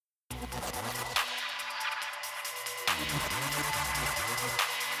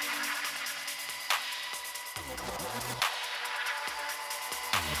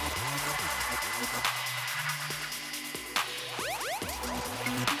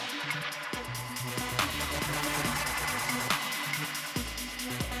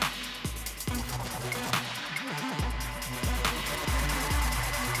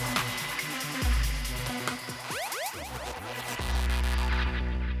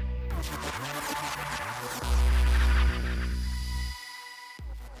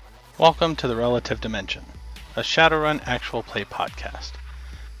Welcome to The Relative Dimension, a Shadowrun actual play podcast.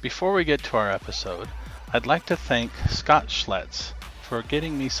 Before we get to our episode, I'd like to thank Scott Schletz for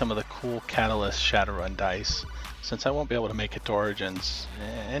getting me some of the cool Catalyst Shadowrun dice, since I won't be able to make it to Origins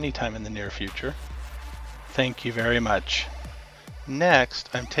anytime in the near future. Thank you very much. Next,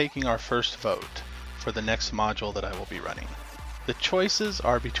 I'm taking our first vote for the next module that I will be running. The choices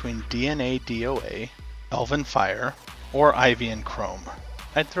are between DNA DOA, Elven Fire, or Ivy and Chrome.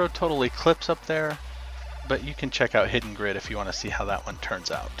 I'd throw Total Eclipse up there, but you can check out Hidden Grid if you want to see how that one turns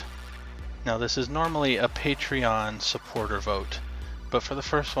out. Now, this is normally a Patreon supporter vote, but for the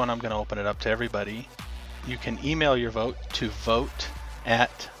first one I'm going to open it up to everybody. You can email your vote to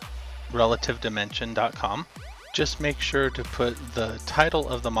vote@relativedimension.com. Just make sure to put the title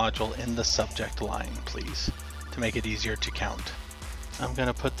of the module in the subject line, please, to make it easier to count. I'm going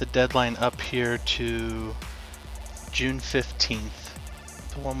to put the deadline up here to June 15th.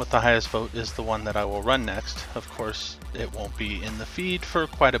 The one with the highest vote is the one that I will run next. Of course, it won't be in the feed for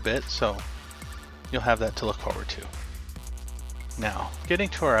quite a bit, so you'll have that to look forward to. Now, getting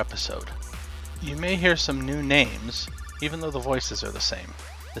to our episode. You may hear some new names, even though the voices are the same.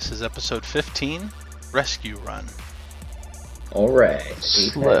 This is episode 15, Rescue Run. Alright.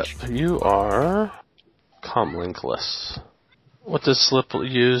 Slip, you are comlinkless. What does Slip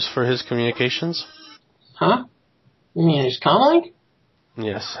use for his communications? Huh? You mean his comlink?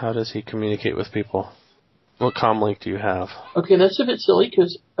 Yes, how does he communicate with people? What comlink do you have? Okay, that's a bit silly,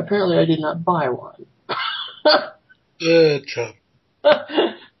 because apparently I did not buy one. Good job.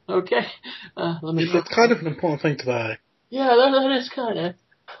 Okay. Let me. That's kind of an important thing to buy. Yeah, that is kind of.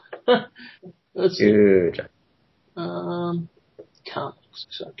 Let's see. Good job.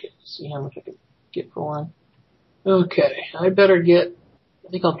 Comics. Okay, let's see how much I can get for one. Okay, I better get. I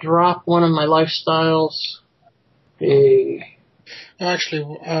think I'll drop one of my lifestyles. Actually,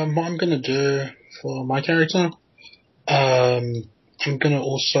 what I'm going to do for my character, I'm going to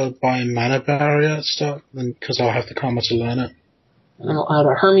also buy Mana Barrier stuff, because I'll have the karma to learn it. And I'll add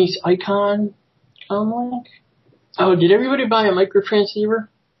a Hermes Icon comlink. Oh, did everybody buy a microtransceiver?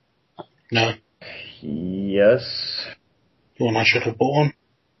 No. Yes. Well, I should have bought one.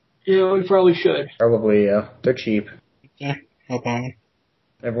 Yeah, we probably should. Probably, yeah. They're cheap. Yeah, I'll buy one.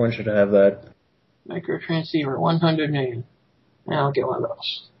 Everyone should have that. Microtransceiver, 100 million. Now I'll get one of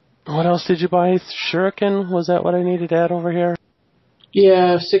those. What else did you buy? Shuriken? Was that what I needed to add over here?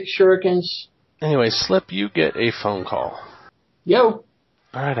 Yeah, 6 shurikens. Anyway, Slip, you get a phone call. Yo!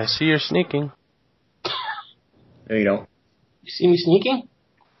 Alright, I see you're sneaking. No, you don't. You see me sneaking?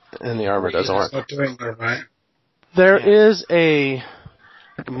 And the armor doesn't work. It's not doing that right. There is a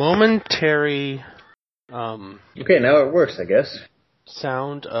momentary Okay, now it works, I guess.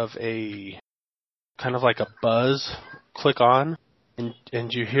 sound of a kind of like a buzz click on,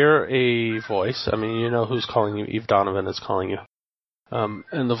 and you hear a voice. I mean, you know who's calling you. Eve Donovan is calling you.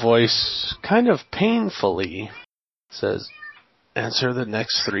 And the voice kind of painfully says, "Answer the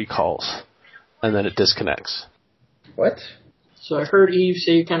next 3 calls." And then it disconnects. What? So I heard Eve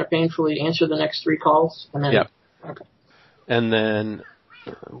say kind of painfully, answer the next 3 calls, and then... Yep. Okay. And then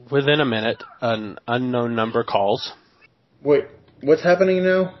within a minute, an unknown number calls. Wait, what's happening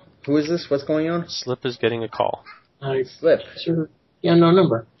now? Who is this? What's going on? Slip is getting a call. I Slip. answer the unknown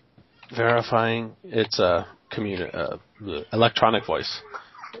number. Verifying it's a electronic voice.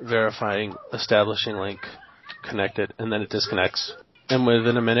 Verifying, establishing link, connected, and then it disconnects. And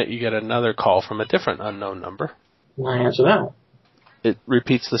within a minute, you get another call from a different unknown number. And I answer that one. It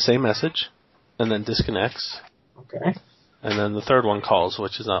repeats the same message, and then disconnects. Okay. And then the third one calls,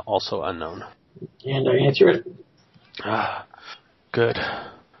 which is also unknown. And I answer it. Ah, good.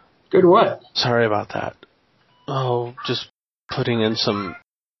 Good what? Sorry about that. Oh, just putting in some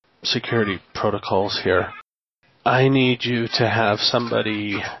security protocols here. I need you to have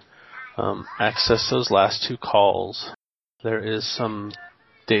somebody access those last 2 calls. There is some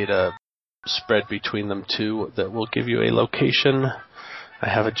data spread between them 2 that will give you a location. I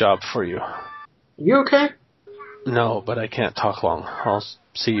have a job for you. You okay? No, but I can't talk long. I'll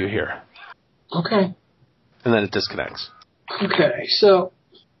see you here. Okay. And then it disconnects. Okay, so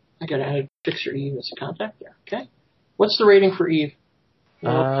I gotta add Fixer Eve as a contact there. Okay. What's the rating for Eve?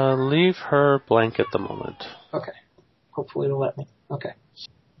 Leave her blank at the moment. Okay. Hopefully it'll let me. Okay.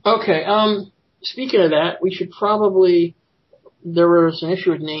 Okay, speaking of that, we should probably... There was an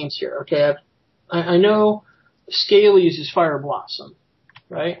issue with names here. Okay, I know Scale uses Fire Blossom,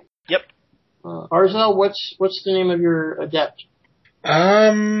 right? Yep. Arzel, what's the name of your adept?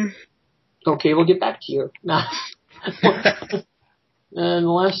 Um, Okay, we'll get back to you. Nah. And the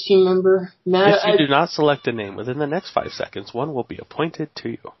last team member, Matt. If you do not select a name within the next 5 seconds, one will be appointed to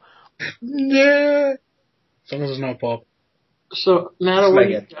you. Yeah. As long as it's not Bob. So, Matt, what do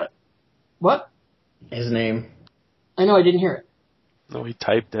you got? What? His name. I know, I didn't hear it. No, he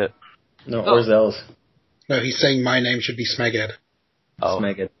typed it. No, Orzel's. No, he's saying my name should be Smeghead. Oh,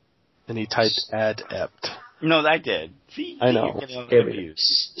 Smeghead. and he typed adept. No, I did. See, I know. You're getting confused.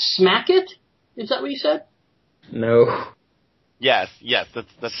 Smack it? Is that what you said? No. Yes,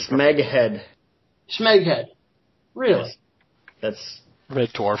 that's Smeghead. Smeghead. Really? That's Red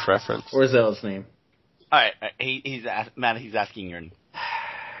Dwarf reference. Orzel's name. All right, Matt. He's asking your.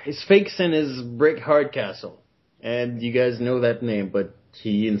 His fake sin is Brick Hardcastle. And you guys know that name, but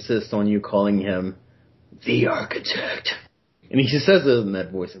he insists on you calling him the Architect. And he says it in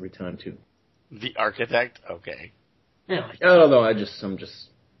that voice every time, too. The Architect? Okay. Yeah. I don't know, I'm just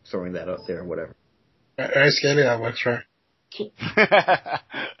throwing that out there, whatever. Very scary, that works, right?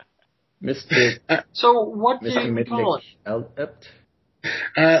 Mr. So, what do Mr. you call it? Adept?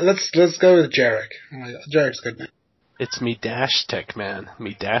 Let's go with Jarek. Jarek's good name. It's me dash tech, man.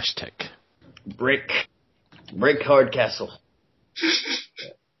 Me dash tech. Brick Hardcastle.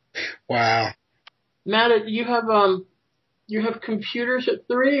 Wow. Matt, you have computers at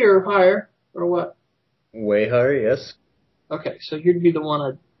 3 or higher, or what? Way higher, yes. Okay, so you'd be the one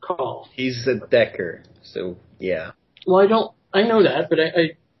I'd call. He's a decker, so yeah. Well, I know that, but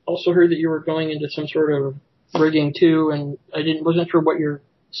I also heard that you were going into some sort of rigging too, and wasn't sure what your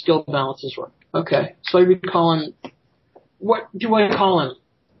skill balances were. Okay, so I'd be calling, what do I call him?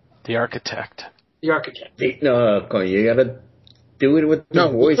 The Architect. The Architect. No, come on, you gotta do it with the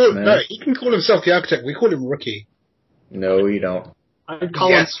voice, man. No, he can call himself the Architect. We call him Rookie. No, you don't. I'd call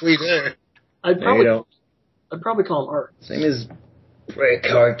him. Yes, we do. I'd No, you don't. probably call him Art. Same as Brick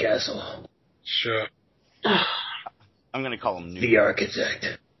Hardcastle. Sure. I'm going to call him New. The Architect.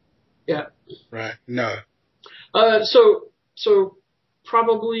 Yeah. Right. No. So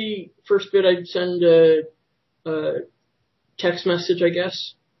probably first bit I'd send a text message, I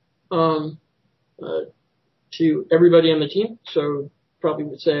guess, to everybody on the team. So probably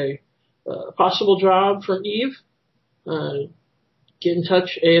would say, possible job from Eve, get in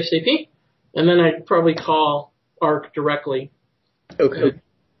touch ASAP. And then I'd probably call Ark directly. Okay.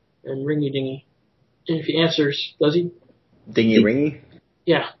 And ringy dingy. And if he answers, does he? Dingy ringy?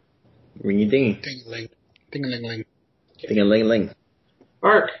 Yeah. Ringy dingy. Ding-a-ling. Ding-a-ling-ling. Ding-a-ling-ling.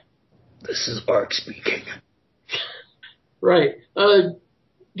 Ark. This is Ark speaking. Right.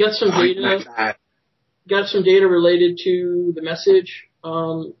 Got some data. Got some data related to the message.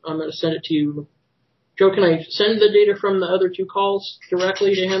 I'm going to send it to you. Joe, can I send the data from the other 2 calls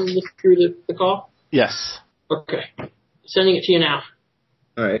directly to him through the call? Yes. Okay. Sending it to you now.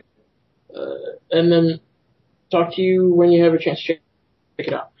 All right. And then talk to you when you have a chance to check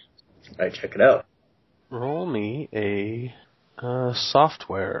it out. All right, check it out. Roll me a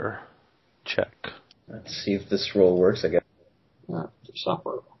software check. Let's see if this roll works, I guess.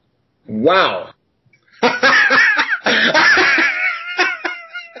 Software. Wow!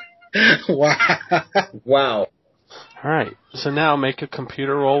 Wow. Wow. Alright, so now make a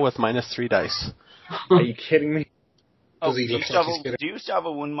computer roll with -3 dice. Are you kidding me? Oh, Does do he you, look still like have he's getting- do you still have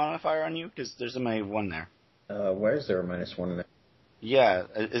a wound modifier on you? Because there's a -1 there. Why is there a -1 in there? Yeah,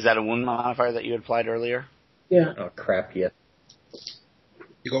 is that a wound modifier that you had applied earlier? Yeah. Oh, crap, yeah.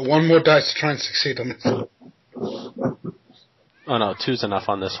 You got one more dice to try and succeed on this. Oh no, 2's enough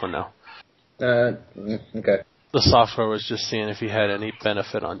on this one now. Okay. The software was just seeing if you had any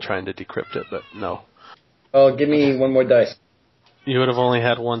benefit on trying to decrypt it, but no. Oh, give me one more dice. You would have only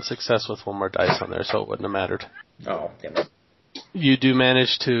had 1 success with 1 more dice on there, so it wouldn't have mattered. Oh, damn it. You do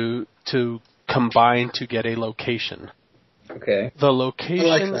manage to combine to get a location. Okay. The location I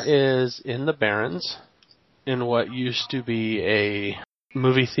like that. is in the Barrens, in what used to be a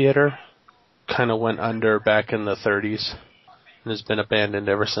movie theater. Kind of went under back in the 30s and has been abandoned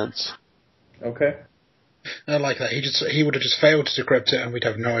ever since. Okay. I like that. He would have just failed to decrypt it and we'd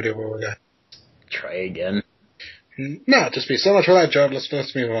have no idea where we're going. Try again. No, just be so much for that job.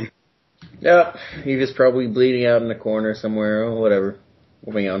 Let's move on. Yep. He was probably bleeding out in the corner somewhere or whatever.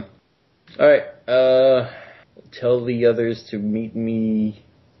 Moving on. Alright, tell the others to meet me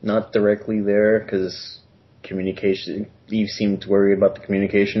not directly there, because communication, Eve seemed worried about the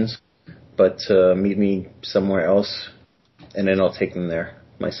communications, but meet me somewhere else, and then I'll take them there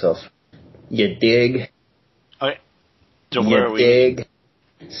myself. You dig? Okay. So You where are we? dig?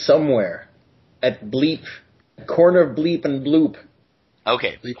 Somewhere. At Bleep. Corner of Bleep and Bloop.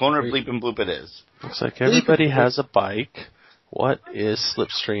 Okay, corner of Bleep and Bloop it is. Looks like everybody has a bike. What is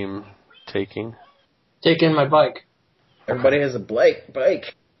Slipstream taking? Take in my bike. Everybody has a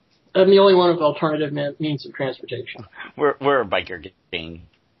bike. I'm the only one with alternative means of transportation. We're a biker gang.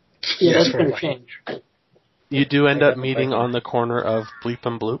 Yeah, Yes, that's going we're to change. You do end up meeting on the corner of Bleep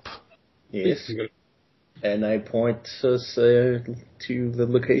and Bloop. Yes. And I point us to the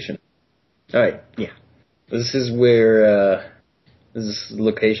location. Alright, yeah. This is where, this is the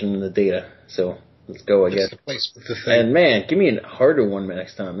location in the data, so let's go, I It's guess. the place with the thing. And man, give me a harder one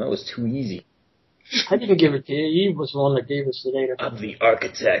next time. That was too easy. I didn't give it to you. Eve was the one that gave us the data. I'm the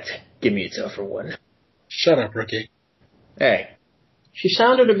architect. Give me a tougher one. Shut up, rookie. Hey, She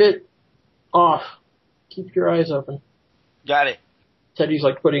sounded a bit off. Keep your eyes open. Got it. Teddy's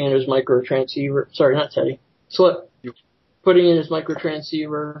like putting in his micro transceiver. Sorry, not Teddy. Slip. Putting in his micro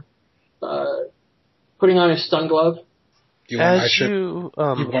transceiver. Putting on his stun glove. You want I As should, you you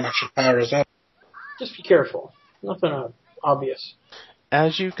want I should power us up? Just be careful. Nothing obvious.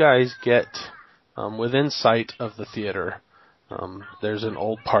 as you guys get within sight of the theater, there's an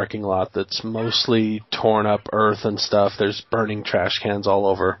old parking lot that's mostly torn up earth and stuff. There's burning trash cans all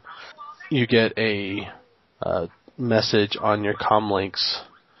over. You get a message on your comlinks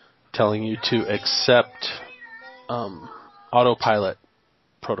telling you to accept autopilot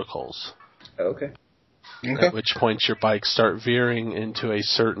protocols. okay. Okay. At which point your bikes start veering into a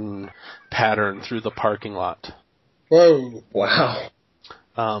certain pattern through the parking lot. Whoa. Wow.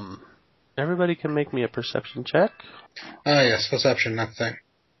 Everybody can make me a perception check. Ah, yes, perception, that thing.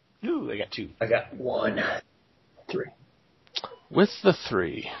 Ooh, I got 2. I got 1. 3. With the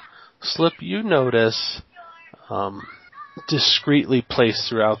 3, Slip, you notice discreetly placed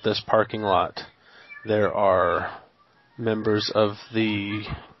throughout this parking lot, there are members of the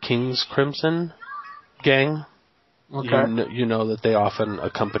King's Crimson gang. Okay. You know that they often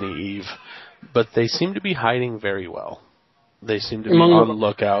accompany Eve, but they seem to be hiding very well. They seem to be on the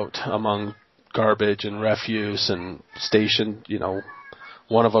lookout among garbage and refuse and stationed,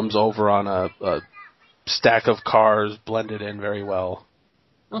 one of them's over on a stack of cars blended in very well.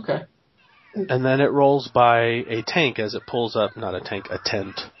 Okay. And then it rolls by a tank as it pulls up, not a tank, a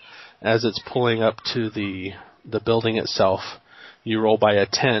tent. As it's pulling up to the building itself, you roll by a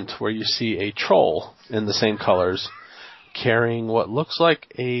tent where you see a troll in the same colors carrying what looks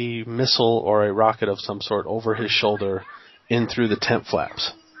like a missile or a rocket of some sort over his shoulder in through the tent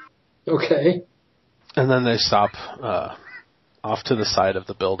flaps. Okay. And then they stop off to the side of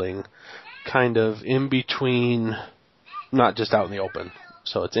the building, kind of in between, not just out in the open,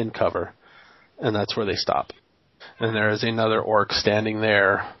 so it's in cover, and that's where they stop. And there is another orc standing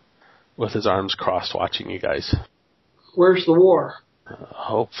there with his arms crossed watching you guys. Where's the war?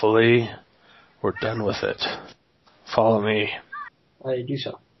 Hopefully, we're done with it. Follow me. I do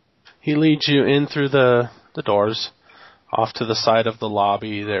so. He leads you in through the doors. Off to the side of the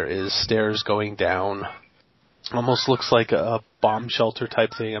lobby, there is stairs going down. Almost looks like a bomb shelter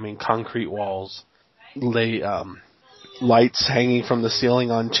type thing. I mean, concrete walls. Lights hanging from the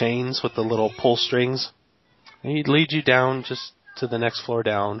ceiling on chains with the little pull strings. And he'd lead you down just to the next floor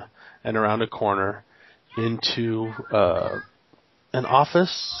down and around a corner into an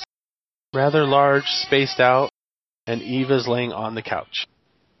office, rather large, spaced out, and Eve is laying on the couch.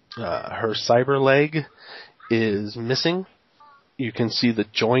 Her cyber leg is missing. You can see the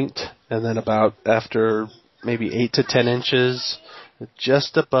joint, and then about after maybe 8 to 10 inches,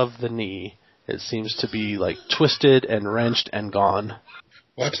 just above the knee, it seems to be like twisted and wrenched and gone.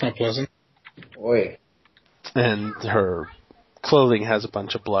 Well, that's not pleasant. Boy. And her clothing has a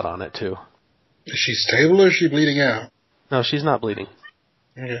bunch of blood on it too. Is she stable or is she bleeding out? No, she's not bleeding.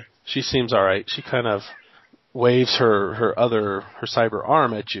 Okay. She seems alright. She kind of waves her cyber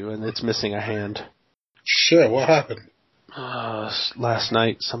arm at you, and it's missing a hand. Shit, what happened? Last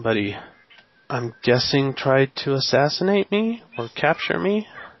night, somebody, I'm guessing, tried to assassinate me or capture me.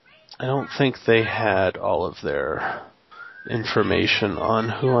 I don't think they had all of their information on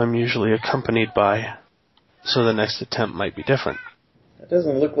who I'm usually accompanied by, so the next attempt might be different. That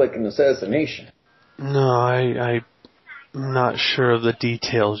doesn't look like an assassination. No, I'm not sure of the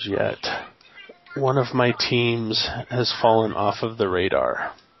details yet. One of my teams has fallen off of the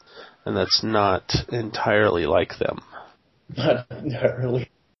radar, and that's not entirely like them. Not really.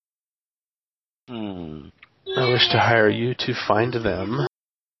 I wish to hire you to find them,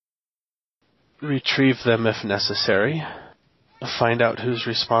 retrieve them if necessary, find out who's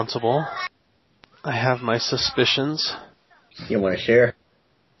responsible. I have my suspicions. You want to share?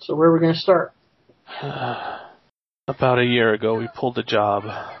 So where are we going to start? About a year ago, we pulled a job.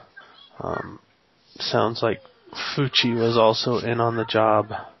 Sounds like Fucci was also in on the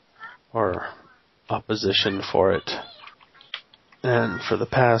job, or opposition for it. And for the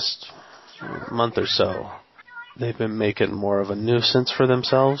past month or so, they've been making more of a nuisance for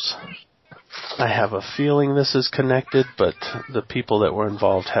themselves. I have a feeling this is connected, but the people that were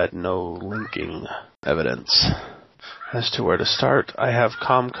involved had no linking evidence. As to where to start, I have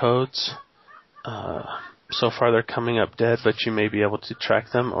comm codes. So far they're coming up dead, but you may be able to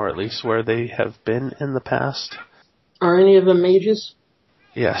track them, or at least where they have been in the past. Are any of them mages?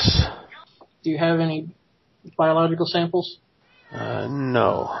 Yes. Do you have any biological samples?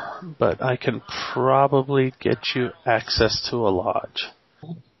 No, but I can probably get you access to a lodge.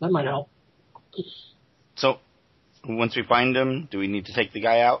 That might help. So, once we find him, do we need to take the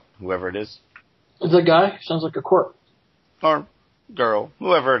guy out, whoever it is? The guy sounds like a corpse. Or girl,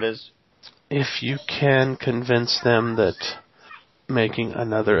 whoever it is. If you can convince them that making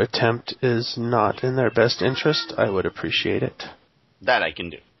another attempt is not in their best interest, I would appreciate it. That I can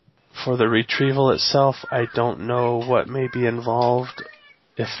do. For the retrieval itself, I don't know what may be involved,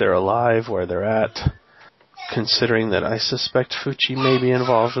 if they're alive, where they're at. Considering that I suspect Fuchi may be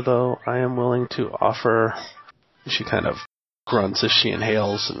involved, though, I am willing to offer... She kind of grunts as she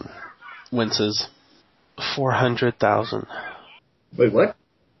inhales and winces. 400,000. Wait, what?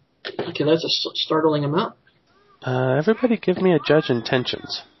 Okay, that's a startling amount. Everybody give me a judge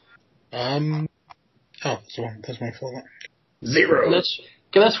intentions. Oh, that's my fault. 0.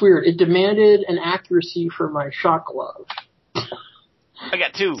 That's weird. It demanded an accuracy for my shock glove. I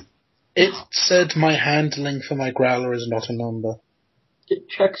got 2. It said my handling for my growler is not a number. It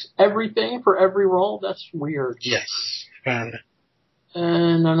checks everything for every roll? That's weird. Yes, apparently.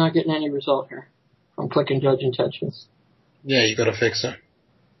 And I'm not getting any result here. I'm clicking judge intentions. Yeah, you gotta fix it.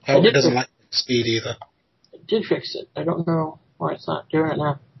 Oh, it doesn't like speed either. It did fix it. I don't know why it's not doing it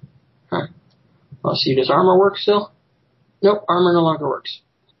now. Huh. Let's see, does armor work still? Nope, armor no longer works.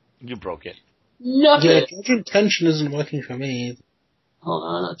 You broke it. Nothing! Yeah, judge intention isn't working for me. Hold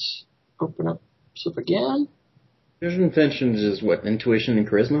on, let's open up stuff again. Judge intentions is what, intuition and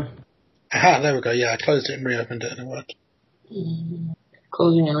charisma? Aha, there we go. Yeah, I closed it and reopened it and it worked.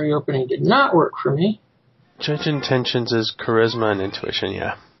 Closing and reopening did not work for me. Judge intentions is charisma and intuition,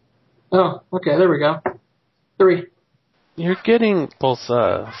 yeah. Oh, okay, there we go. 3. You're getting both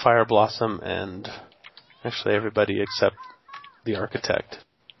Fire Blossom and actually everybody except the architect.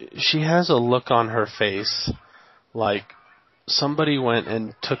 She has a look on her face like somebody went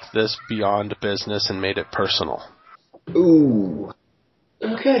and took this beyond business and made it personal. Ooh.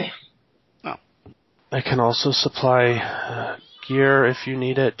 Okay. Oh. I can also supply gear if you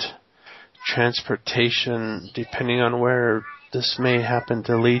need it, transportation, depending on where this may happen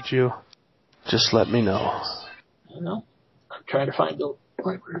to lead you. Just let me know. I don't know. I'm trying to find the...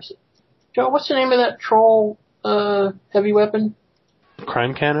 Where is it? Joe, what's the name of that troll heavy weapon?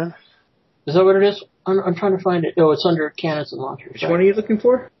 Crime cannon? Is that what it is? I'm trying to find it. Oh, it's under cannons and launchers. Which one are you looking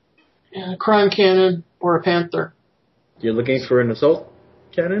for? Yeah, crime cannon or a panther. You're looking for an assault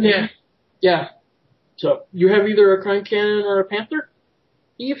cannon? Yeah. Yeah. So, you have either a crime cannon or a panther,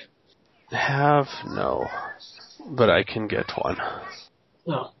 Eve? No. But I can get one.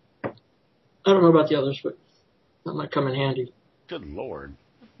 No. I don't know about the others, but that might come in handy. Good lord.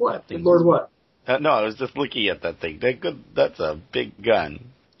 What? Good lord what? No, I was just looking at that thing. That's a big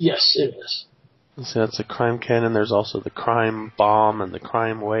gun. Yes, it is. So that's a crime cannon. There's also the crime bomb and the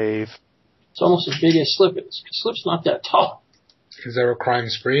crime wave. It's almost as big as Slip is. Slip's not that tall. Is there a crime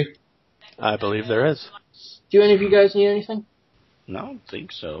spree? I believe there is. Do any of you guys need anything? No, I don't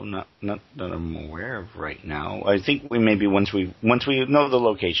think so. Not that I'm aware of right now. I think we maybe once we know the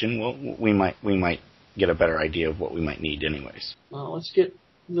location, we might get a better idea of what we might need, anyways. Well, let's get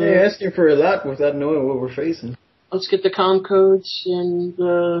the... Hey, asking for a lot without knowing what we're facing. Let's get the comm codes and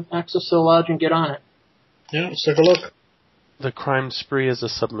access to the lodge and get on it. Yeah, let's take a look. The crime spree is a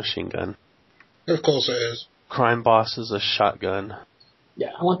submachine gun. Of course it is. Crime boss is a shotgun. Yeah,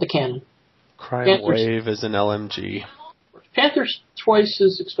 I want the cannon. Crime Panthers. wave is an LMG. Panther's twice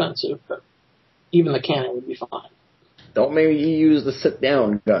as expensive, but even the cannon would be fine. Don't maybe use the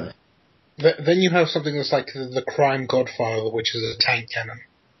sit-down gun. Then you have something that's like the Crime Godfather, which is a tank cannon.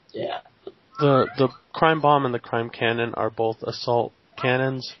 Yeah. The crime bomb and the crime cannon are both assault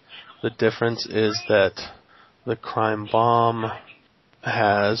cannons. The difference is that the crime bomb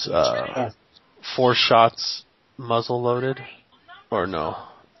has 4 shots muzzle loaded, or no?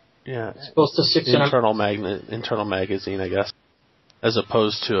 Yeah, It's supposed to 6 in internal magazine, I guess, as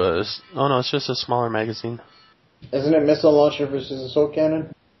opposed to it's just a smaller magazine. Isn't it missile launcher versus assault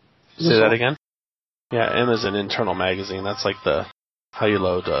cannon? Say that again? Yeah, M is an internal magazine. That's like how you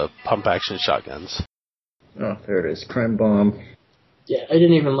load pump action shotguns. Oh, there it is. Crime bomb. Yeah, I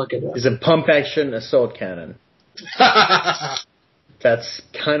didn't even look at that. Is a pump action assault cannon. That's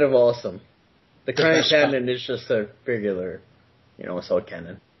kind of awesome. The cryo cannon is just a regular, assault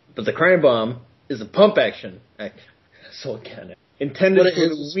cannon. But the cryo bomb is a pump action assault cannon. Intended for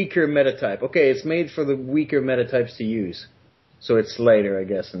the weaker metatype. Okay, it's made for the weaker metatypes to use. So it's lighter, I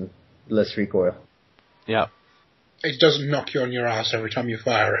guess, and less recoil. Yeah. It doesn't knock you on your ass every time you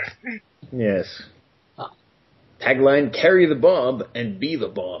fire it. Yes. Tagline, carry the bomb and be the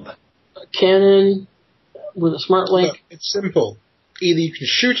bomb. A cannon with a smart link. Look, it's simple. Either you can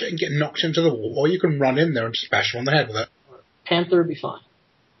shoot it and get knocked into the wall, or you can run in there and smash them on the head with it. Panther would be fine.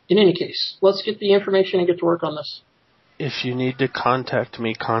 In any case, let's get the information and get to work on this. If you need to contact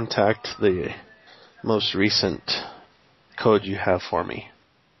me, contact the most recent code you have for me.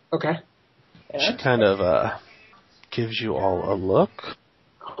 Okay. She kind of gives you all a look.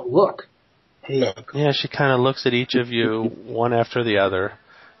 Oh, look. Look. Yeah, she kind of looks at each of you, one after the other,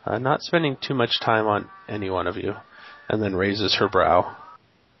 not spending too much time on any one of you, and then raises her brow.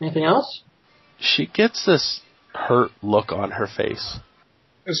 Anything else? She gets this hurt look on her face.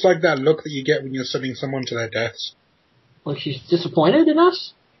 It's like that look that you get when you're sending someone to their deaths. Like she's disappointed in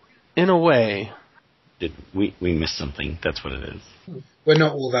us? In a way. Did we missed something? That's what it is. We're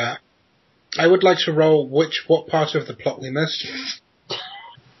not all that. I would like to roll what part of the plot we missed.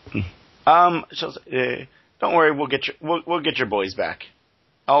 Don't worry, we'll get your boys back,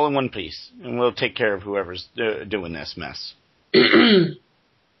 all in one piece, and we'll take care of whoever's doing this mess. I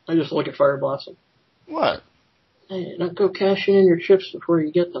just look at Fire Blossom. What? Hey, don't go cashing in your chips before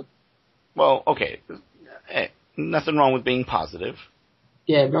you get them. Well, okay. Hey, nothing wrong with being positive.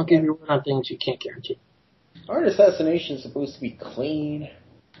 Yeah, don't give your word on things you can't guarantee. Aren't assassinations supposed to be clean?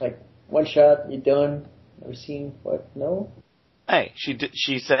 Like, one shot, you're done? Never seen, what, no? Hey,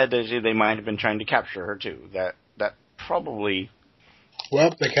 she said that they might have been trying to capture her, too. That probably...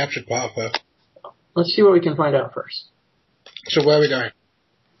 Well, they captured part of her. Let's see what we can find out first. So where are we going?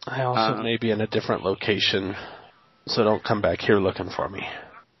 I also may be in a different location, so don't come back here looking for me.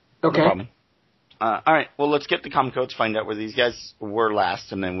 Okay. No problem. All right. Well, let's get the comm codes, find out where these guys were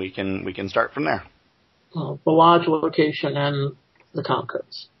last, and then we can start from there. The lodge location and the comm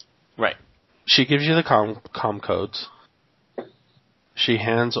codes. Right. She gives you the comm codes. She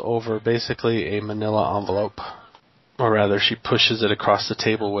hands over basically a manila envelope. Or rather, she pushes it across the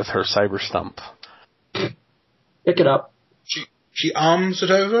table with her cyber stump. Pick it up. She arms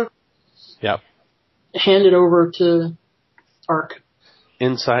it over? Yep. Hand it over to Ark.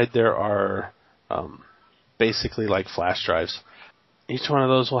 Inside there are basically like flash drives. Each one of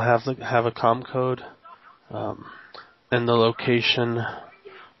those will have a comm code and the location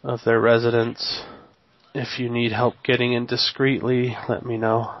of their residence. If you need help getting in discreetly, let me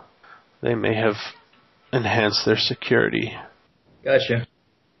know. They may have enhanced their security. Gotcha.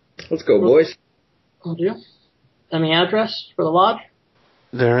 Let's go, boys. Will do. And the address for the lodge?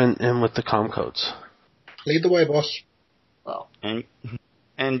 They're in with the comm codes. Lead the way, boss. Well,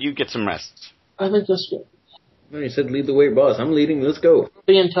 And you get some rest. I think that's good. Well, you said lead the way, boss. I'm leading. Let's go.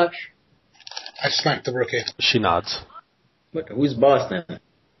 Be in touch. I smacked the rookie. She nods. What? Who's boss then?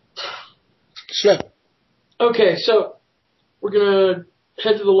 Slip. Okay, so we're gonna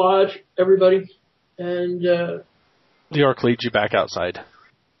head to the lodge, everybody, and The Ark leads you back outside.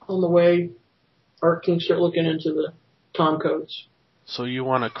 on the way, Ark can start looking into the comm codes. So you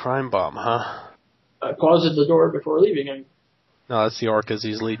want a crime bomb, huh? I paused at the door before leaving. No, that's the Ark as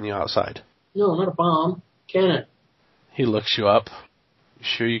he's leading you outside. No, not a bomb. Cannon. He looks you up. You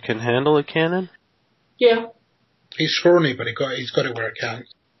sure you can handle a cannon? Yeah. He's scrawny, but he's got it where it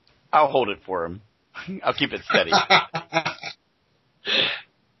counts. I'll hold it for him. I'll keep it steady.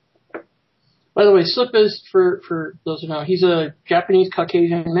 By the way, Slip is, for those who know, he's a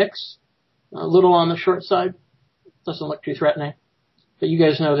Japanese-Caucasian mix. A little on the short side. Doesn't look too threatening. But you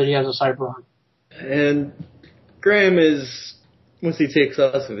guys know that he has a cyber arm. And Graham is, once he takes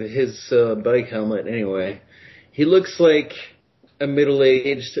off of his bike helmet anyway, he looks like a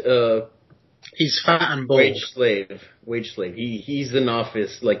middle-aged He's fat and bald. Wage slave. He's an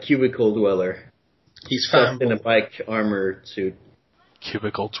office, like, cubicle dweller. He's fat and Stuffed in a bald. bike armor suit.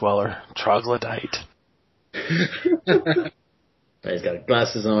 Cubicle dweller. Troglodyte. He's got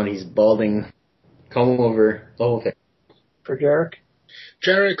glasses on, he's balding, comb over, the whole thing. For Jarek.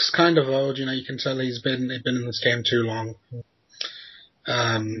 Jarek's kind of old, you can tell he's been in this game too long.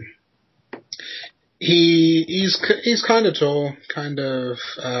 He's kind of tall,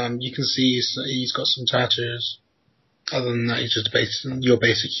 you can see he's got some tattoos. Other than that, he's just your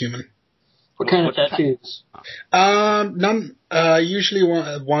basic human. What kind of tattoos? None. Usually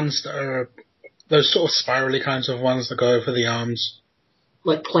ones that are those sort of spirally kinds of ones that go over the arms.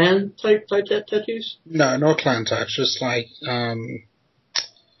 Like clan type tattoos? No, not clan types. Just like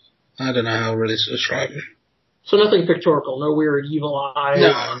I don't know how really to describe him. So nothing pictorial, no weird evil eye,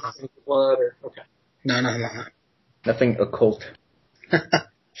 No. blood, or okay. No, nothing like that. Nothing occult.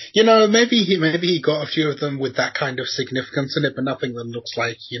 Maybe he got a few of them with that kind of significance in it, but nothing that looks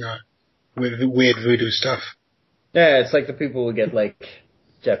like, with weird voodoo stuff. Yeah, it's like the people who get like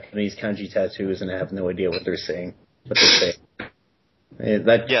Japanese kanji tattoos and have no idea what they're saying. That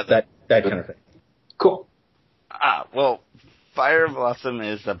kind of thing. Cool. Well, Fire Blossom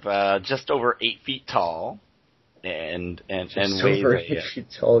is about just over 8 feet tall, and weighs over 8 feet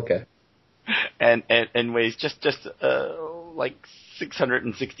tall. Okay. and weighs just like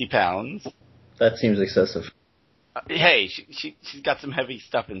 660 pounds. That seems excessive. Hey, she's got some heavy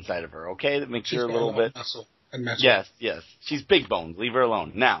stuff inside of her. Okay, that makes her a little bit. Muscle and metal. Yes. She's big boned. Leave her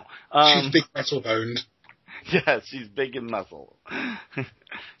alone. Now, she's big metal boned. Yes, she's big in muscle.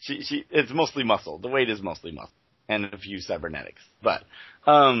 It's mostly muscle. The weight is mostly muscle and a few cybernetics. But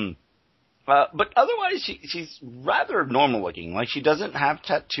otherwise she's rather normal looking. Like, she doesn't have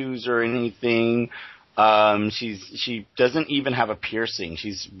tattoos or anything. She doesn't even have a piercing.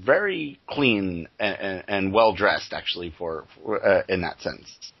 She's very clean and well dressed, actually, for in that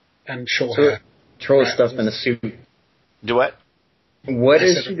sense. And short hair. Troll stuff in a suit. Do what? What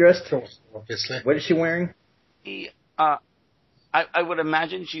is she dressed? Obviously. What is she wearing? I would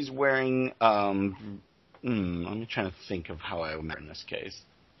imagine she's wearing. I'm trying to think of how I would in this case.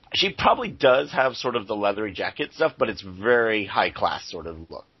 She probably does have sort of the leathery jacket stuff, but it's very high class sort of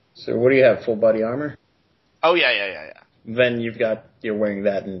look. So what do you have? Full body armor? Oh yeah. Then you're wearing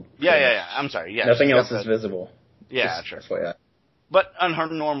that and yeah. I'm sorry. Yeah. Nothing else is visible. Yeah, sure. But on her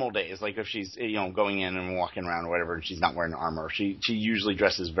normal days, like if she's going in and walking around or whatever, and she's not wearing armor, she usually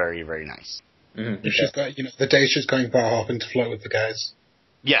dresses very, very nice. Mm-hmm. If she's got the day she's going bar hopping to float with the guys.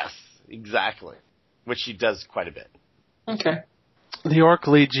 Yes, exactly. Which she does quite a bit. Okay. The orc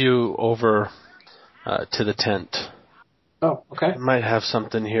leads you over to the tent. Oh, okay. I might have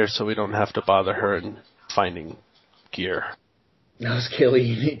something here so we don't have to bother her in finding gear. Now, Scaly,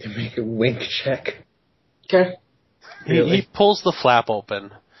 you need to make a wink check. Okay. He pulls the flap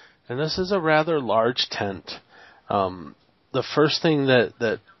open, and this is a rather large tent. The first thing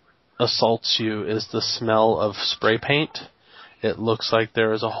that assaults you is the smell of spray paint. It looks like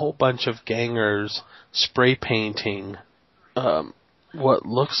there is a whole bunch of gangers spray painting what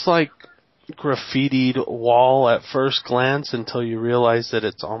looks like graffitied wall at first glance until you realize that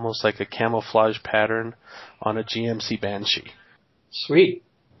it's almost like a camouflage pattern on a GMC Banshee. Sweet.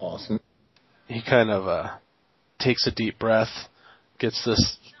 Awesome. He kind of takes a deep breath, gets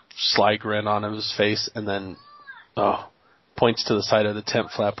this sly grin on his face, and then points to the side of the tent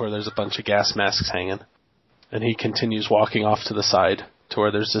flap where there's a bunch of gas masks hanging. And he continues walking off to the side to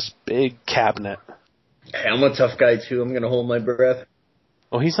where there's this big cabinet. Hey, I'm a tough guy too. I'm going to hold my breath.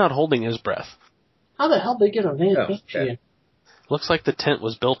 Oh, he's not holding his breath. How the hell did they get a Banshee in? Looks like the tent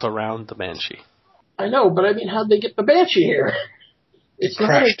was built around the Banshee. I know, but I mean, how'd they get the Banshee here? It's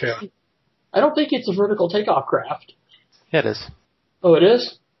crashed not. I don't think it's a vertical takeoff craft. Yeah, it is. Oh, it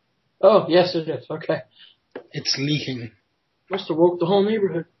is? Oh, yes, it is. Okay. It's leaking. Must have woke the whole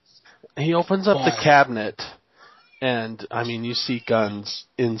neighborhood. He opens up the cabinet, and, you see guns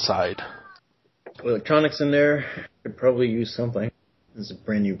inside. Electronics in there. Could probably use something. This is a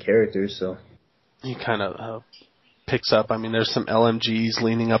brand new character, so. He kind of picks up, there's some LMGs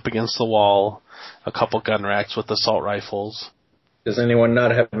leaning up against the wall, a couple gun racks with assault rifles. Does anyone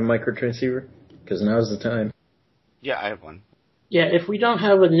not have a microtransceiver? Because now's the time. Yeah, I have one. Yeah, if we don't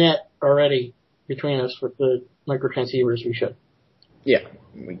have a net already between us with the microtransceivers, we should. Yeah,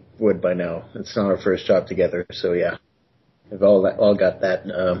 we would by now. It's not our first job together, so yeah. We've all got that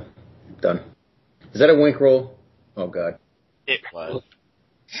done. Is that a wink roll? Oh, God. It was.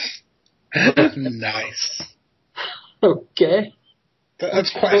 Nice. Okay.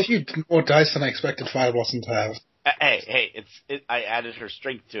 That's quite a few more dice than I expected Fire Blossom to have. Hey, I added her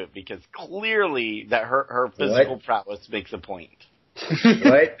strength to it because clearly that her physical prowess makes a point.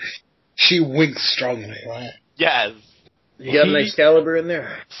 Right? She winks strongly, right? Yes. You got an Excalibur in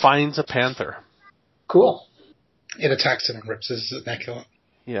there? Finds a panther. Cool. It attacks him and rips his neck out.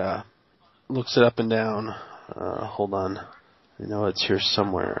 Yeah. Looks it up and down. Hold on. I know it's here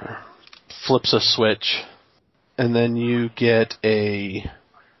somewhere. Flips a switch. And then you get a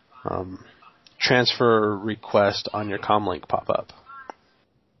transfer request on your comlink pop up.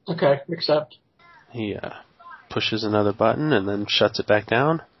 Okay, accept. He pushes another button and then shuts it back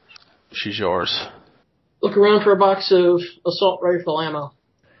down. She's yours. Look around for a box of assault rifle ammo.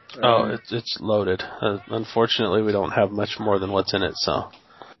 Oh, it's loaded. Unfortunately, we don't have much more than what's in it, so.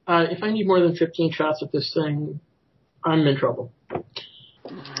 If I need more than 15 shots at this thing, I'm in trouble.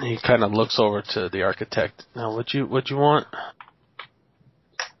 He kind of looks over to the architect. Now, what you want?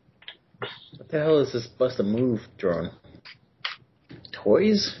 What the hell is this bust a move drawing?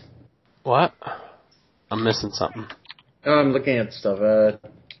 Toys? What? I'm missing something. Oh, I'm looking at stuff.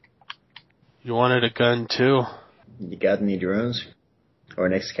 You wanted a gun too? You got any drones? Or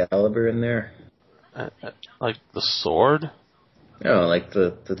an Excalibur in there? Like the sword? No, like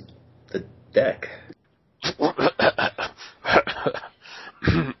the deck.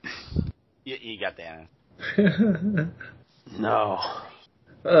 You got the answer. No.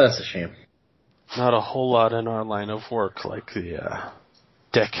 Oh, that's a shame. Not a whole lot in our line of work, like the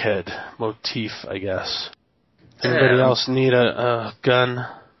deckhead motif, I guess. Anybody else need a gun?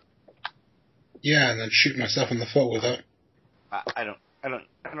 Yeah, and then shoot myself in the foot with it. I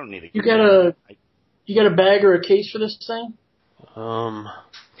don't need a. You got a bag or a case for this thing?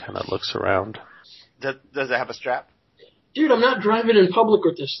 Kind of looks around. Does it have a strap? Dude, I'm not driving in public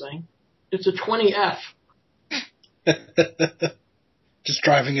with this thing. It's a 20F. Just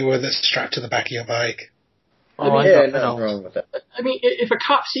driving you with it strapped to the back of your bike. Oh, yeah, I nothing know. wrong with that. I mean, if a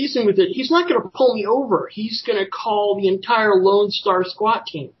cop sees him with it, he's not going to pull me over. He's going to call the entire Lone Star SWAT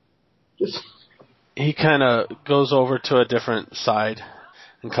team. He kind of goes over to a different side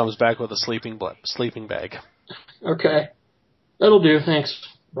and comes back with a sleeping bag. Okay. That'll do, thanks.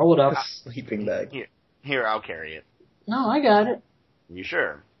 Roll it up. A sleeping bag. Here, I'll carry it. No, I got it. You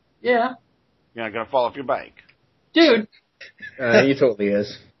sure? Yeah. You're not gonna fall off your bike? Dude. He totally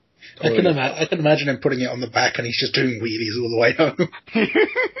is. Totally. I can imagine him putting it on the back and he's just doing wheelies all the way home.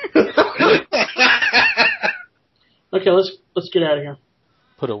 Okay, let's get out of here.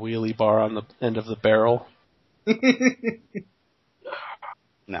 Put a wheelie bar on the end of the barrel.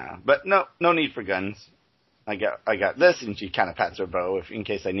 Nah, but no need for guns. I got this, and she kind of pats her bow in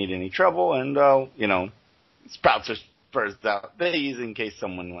case I need any trouble, and sprouts her spurs out these in case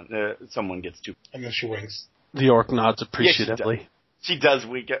someone gets too. And then she winks. The orc nods appreciatively. She does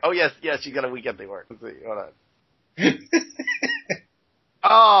wink at. Oh yes, she got a wink at the orc. Let's see, hold on.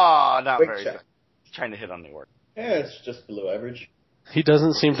 Oh, not Quick very shot. good. He's trying to hit on the orc. Yeah, it's just below average. He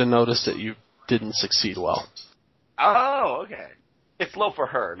doesn't seem to notice that you didn't succeed well. Oh, okay. It's low for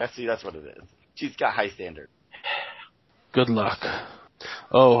her. That's what it is. She's got high standards. Good luck.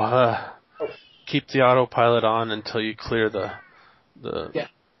 Keep the autopilot on until you clear the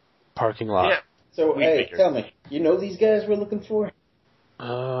parking lot. Yeah. So, We hey, figured. tell me, you know these guys we're looking for?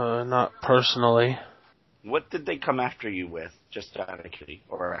 Not personally. What did they come after you with, just out of curiosity,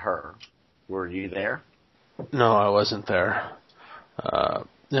 or her? Were you there? No, I wasn't there.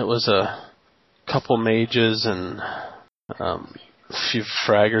 It was a couple mages and a few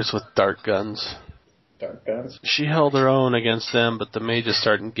fraggers with dart guns. Dark guns? She held her own against them, but the mages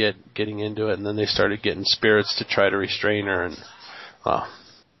started getting into it, and then they started getting spirits to try to restrain her, and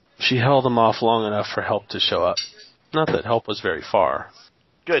she held them off long enough for help to show up. Not that help was very far.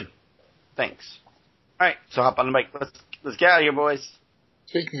 Good. Thanks. All right, so hop on the bike. Let's get out of here, boys.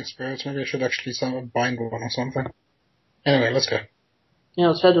 Speaking of spirits, maybe I should actually start a bind one or something. Anyway, let's go. Yeah,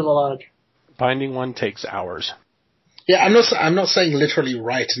 let's head to the lodge. Binding one takes hours. Yeah, I'm not saying literally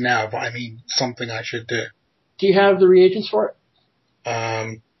right now, but I mean something I should do. Do you have the reagents for it?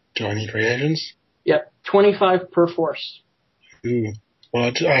 Do I need reagents? Yep, 25 per force. Ooh.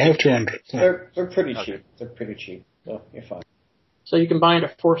 Well, I have 200. So. They're pretty cheap. They're pretty cheap, so you're fine. So you can bind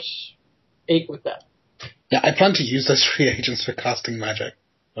a force 8 with that. Yeah, I plan to use those reagents for casting magic.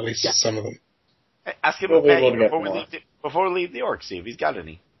 At least some of them. Hey, ask him We'll be able about to get before we more. before we leave the orc. See if he's got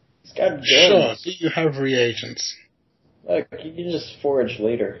any. It's got guns. Sure, do you have reagents? Look, you can just forage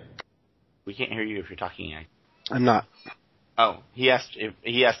later. We can't hear you if you're talking. I'm not. Oh, he asked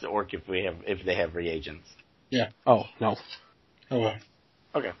the orc if they have reagents. Yeah. Oh, no. Oh well.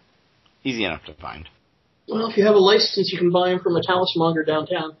 Okay, easy enough to find. Well, if you have a license, you can buy them from a talismonger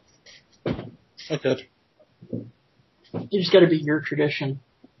downtown. Oh, good. You just got to be your tradition.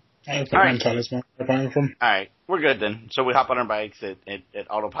 I have All right. one talisman to buy them from. All right, we're good then. So we hop on our bikes. It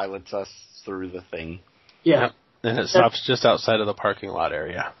autopilots us through the thing. Yeah. And it stops just outside of the parking lot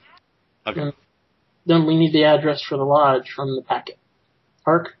area. Okay. Then we need the address for the lodge from the packet.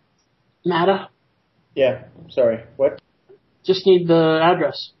 Park? Mata? Yeah, sorry. What? Just need the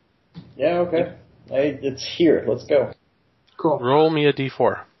address. Yeah, okay. It's here. Let's go. Cool. Roll me a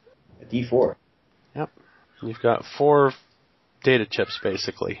d4. A D4. You've got 4 data chips,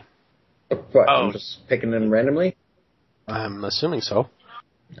 basically. What? Oh. I'm just picking them randomly? I'm assuming so.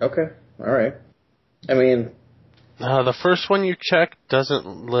 Okay. Alright. I mean, The first one you check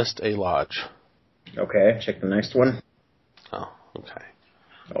doesn't list a lodge. okay. Check the next one. Oh, okay.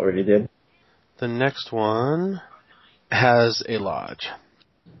 Already did. The next one has a lodge.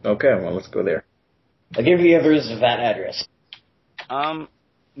 Okay, well, let's go there. I'll give the others that address.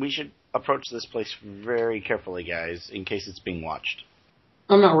 We should approach this place very carefully, guys, in case it's being watched.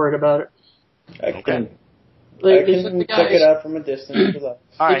 I'm not worried about it. I can The check it out from a distance. All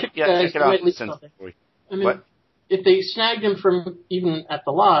right, took yeah, guys, check it they out. might leave Since something. we- I mean, What? if they snagged him from even at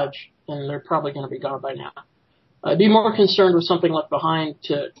the lodge, then they're probably going to be gone by now. I'd be more concerned with something left behind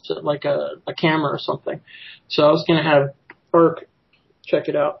to like a camera or something. So I was going to have Burke check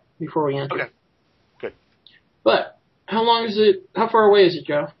it out before we enter. Okay. Good. But how far away is it,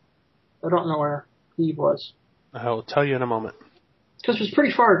 Joe? I don't know where Eve was. I will tell you in a moment. Because it's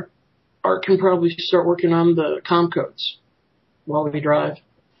pretty far. Art can probably start working on the comm codes while we drive.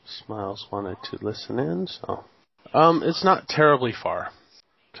 Smiles wanted to listen in, so... it's not terribly far.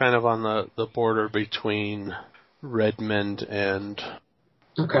 Kind of on the border between Redmond and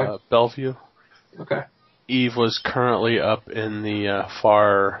Okay. Bellevue. Okay. Eve was currently up in the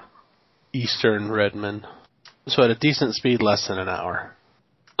far eastern Redmond. So at a decent speed, less than an hour.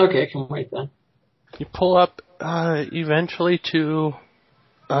 Okay, I can wait then. You pull up eventually to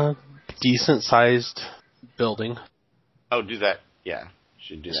a decent-sized building. Oh, do that. Yeah,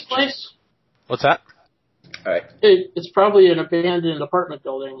 should do This that. place, What's that? All right. it's probably an abandoned apartment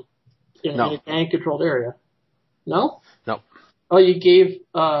building in No. a gang-controlled area. No? No. Oh, you gave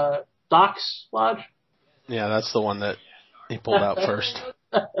Doc's Lodge? Yeah, that's the one that he pulled out first.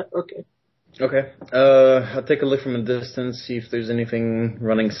 Okay. Okay. I'll take a look from a distance, see if there's anything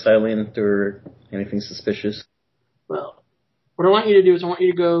running silent or anything suspicious. Well, what I want you to do is I want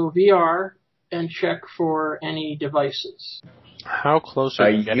you to go VR and check for any devices. How close are Are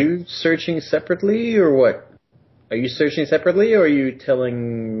you getting? you searching separately or what? Are you searching separately or are you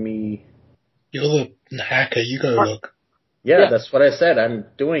telling me? You're the hacker. You go look. Yeah, Yeah. that's what I said. I'm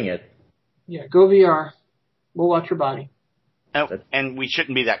doing it. Yeah, go VR. We'll watch your body. And we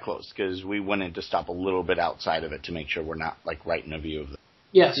shouldn't be that close because we wanted to stop a little bit outside of it to make sure we're not like right in a view of the.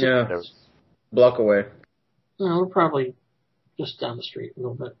 Yes. Yeah. There. Block away. No, we're probably just down the street a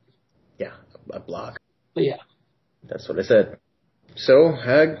little bit. Yeah, a block. But yeah. That's what I said. So,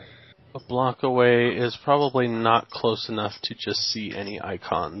 Hag, A block away is probably not close enough to just see any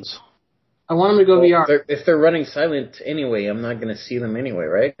icons. I want him to go VR. if they're running silent anyway, I'm not going to see them anyway,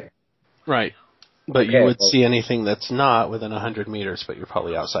 right? Right. But Okay, you would well- see anything that's not within 100 meters, but you're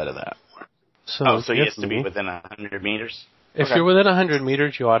probably outside of that. So, So he give has to be me- within 100 meters. If Okay. you're within 100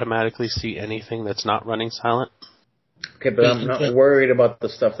 meters, you automatically see anything that's not running silent. Okay, but I'm not worried about the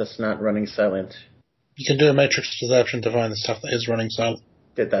stuff that's not running silent. You can do a matrix perception to find the stuff that is running silent.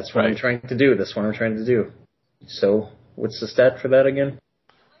 That's what I'm Right. trying to do. That's what I'm trying to do. So, what's the stat for that again?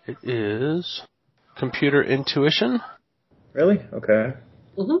 It is computer intuition. Really? Okay.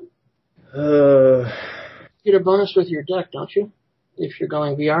 Mm-hmm. Uh, Get a bonus with your deck, don't you? If you're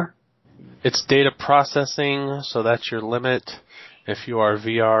going VR. It's data processing, so that's your limit. If you are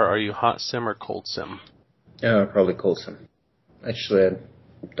VR, are you hot sim or cold sim? probably Coulson. Actually, I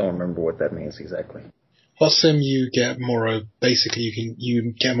don't remember what that means exactly. Hot sim, you get more. Basically,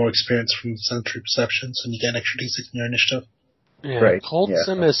 you get more experience from sensory perceptions, and you get an extra d6 in your initiative. Yeah, Right, cold yeah.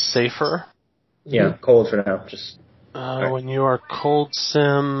 sim is safer. Yeah, cold for now. Just When you are cold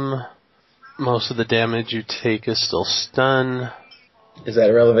sim, most of the damage you take is still stun. is that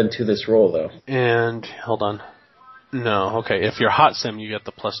relevant to this roll though? And hold on. No, okay. If you're hot sim, you get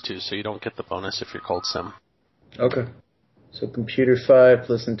the +2, so you don't get the bonus if you're cold sim. Okay. So computer 5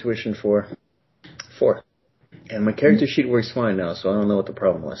 plus intuition 4. 4. And my character sheet works fine now, so I don't know what the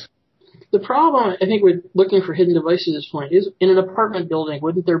problem was. The problem, I think, with looking for hidden devices at this point is in an apartment building,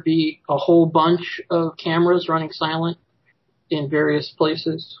 wouldn't there be a whole bunch of cameras running silent in various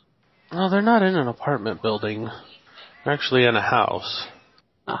places? Well, they're not in an apartment building. They're actually in a house.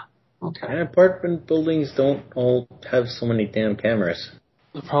 Okay. And apartment buildings don't all have so many damn cameras.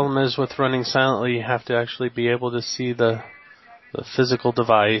 The problem is with running silently, you have to actually be able to see the physical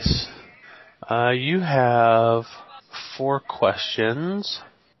device. You have 4 questions.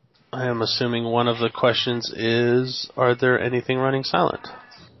 I am assuming one of the questions is, are there anything running silent?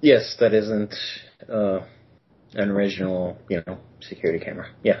 Yes, that isn't an original, security camera.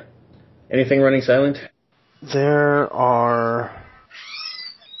 Yeah. Anything running silent? There are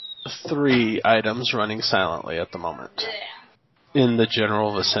 3 items running silently at the moment in the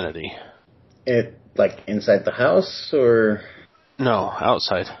general vicinity. Like inside the house or? No,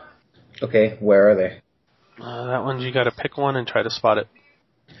 outside. Okay, where are they? That one, you gotta pick one and try to spot it.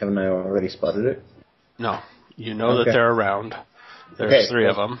 Haven't I already spotted it? No, you know Okay. that they're around. There's Okay, 3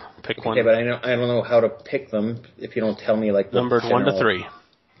 of well, them. Pick one. Okay, but I don't know how to pick them if you don't tell me like the Numbered 1 to general- 3.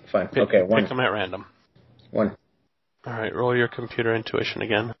 Fine. Pick, Okay, 1. Pick them at random. 1. All right, roll your computer intuition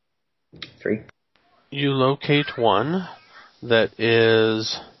again. 3. You locate one that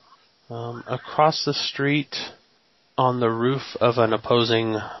is across the street on the roof of an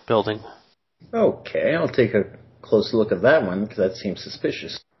opposing building. Okay, I'll take a close look at that one, because that seems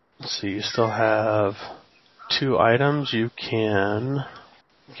suspicious. So you still have 2 items. You can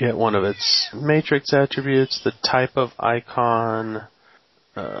get one of its matrix attributes, the type of icon,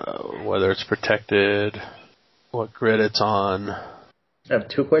 whether it's protected, what grid it's on. I have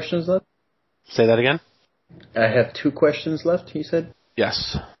 2 questions left? Say that again? I have 2 questions left, you said?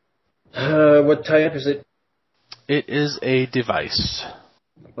 Yes. What type is it? It is a device.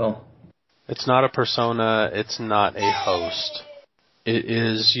 Well, It's not a persona. It's not a host. It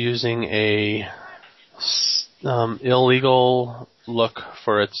is using a illegal look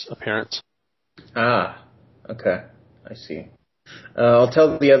for its appearance. Okay. I see. I'll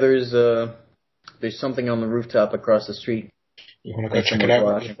tell the others, there's something on the rooftop across the street. You want to go check it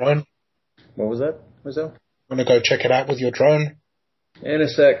out with your drone? What was that, Rizzo? Want to go check it out with your drone? In a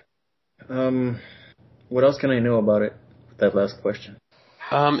sec. What else can I know about it? That last question.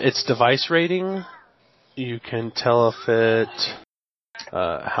 Its device rating, you can tell if it,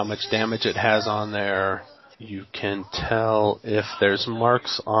 how much damage it has on there. You can tell if there's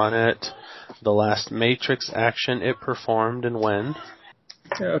marks on it, the last matrix action it performed and when.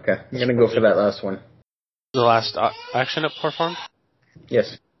 Yeah, okay, I'm gonna go for that last one. The last action it performed?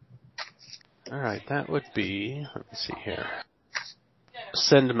 Yes. Alright, that would be, let me see here.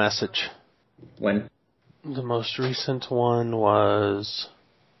 Send message. When? The most recent one was,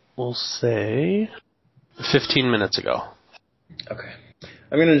 we'll say, 15 minutes ago. Okay.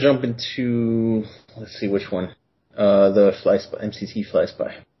 I'm gonna jump into, let's see which one. The Fly Spy, MCT Fly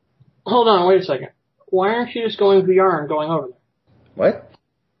Spy. Hold on, wait a second. Why aren't you just going VR and going over there? What?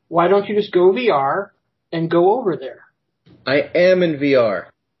 Why don't you just go VR and go over there? I am in VR.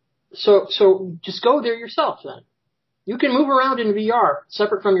 So just go there yourself then. You can move around in VR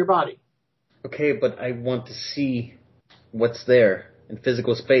separate from your body. Okay, but I want to see what's there in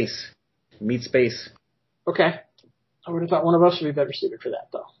physical space. Meet space. Okay. I would have thought one of us would be better suited for that,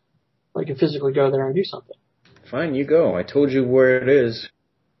 though. We can physically go there and do something. Fine, you go. I told you where it is.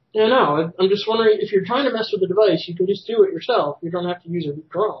 Yeah, no, I'm just wondering, if you're trying to mess with the device, you can just do it yourself. You don't have to use a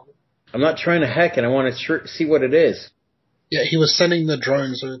drone. I'm not trying to hack it. I want to see what it is. Yeah, he was sending the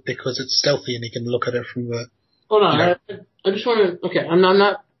drones because it's stealthy and he can look at it from the... Hold on, Yeah. I just want to... Okay, I'm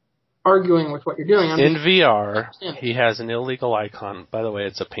not arguing with what you're doing. In VR, he has an illegal icon. By the way,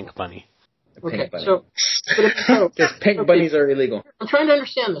 it's a pink bunny. Okay, Pink bunny. so... Because pink bunnies are illegal. I'm trying to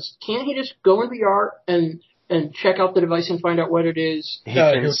understand this. Can't he just go in VR and check out the device and find out what it is? He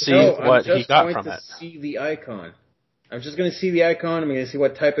can see what he got from it. I'm just going to see the icon. I'm just going to see the icon. I'm going to see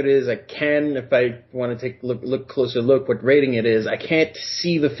what type it is. I can, if I want to take look closer look, what rating it is. I can't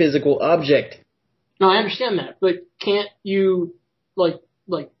see the physical object. No, I understand that, but can't you like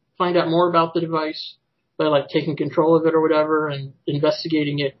find out more about the device by taking control of it or whatever and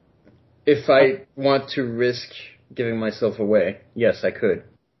investigating it? If I want to risk giving myself away, yes, I could.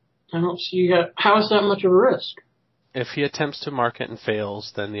 I don't see how is that much of a risk. If he attempts to mark it and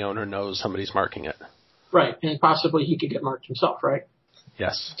fails, then the owner knows somebody's marking it. Right, and possibly he could get marked himself, right?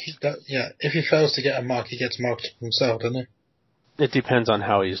 Yes. Yeah, if he fails to get a mark, he gets marked himself, doesn't he? It depends on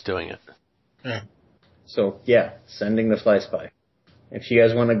how he's doing it. Yeah. So, yeah, sending the Fly Spy. If you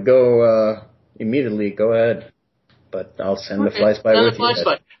guys want to go immediately, go ahead. But I'll send the Fly Spy with you.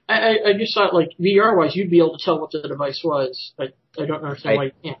 I just thought, VR-wise, you'd be able to tell what the device was. I don't understand why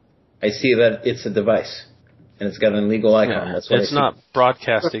you can't. I see that it's a device, and it's got an illegal icon. Yeah, That's what it's not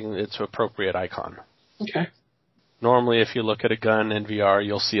broadcasting its appropriate icon. Okay. Normally, if you look at a gun in VR,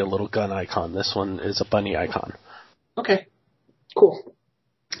 you'll see a little gun icon. This one is a bunny icon. Okay. Cool.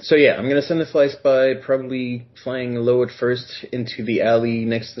 So yeah, I'm gonna send the Fly Spy, probably flying low at first into the alley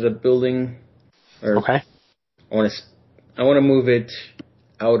next to the building. Okay. I want to move it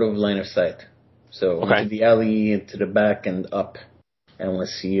out of line of sight. So Okay. into the alley, into the back, and up. And I want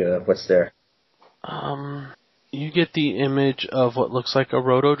to see what's there. You get the image of what looks like a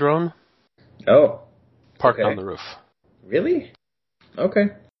roto drone Oh, parked okay. on the roof. Really? Okay.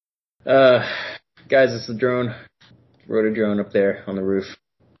 Guys, it's the drone. Rotor drone up there on the roof.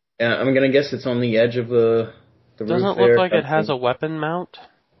 I'm gonna guess it's on the edge of the roof. Doesn't there. look like it has a weapon mount.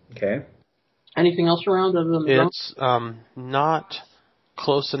 Okay. Anything else around other than the drone? It's not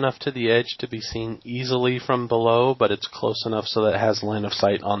close enough to the edge to be seen easily from below, but it's close enough so that it has line of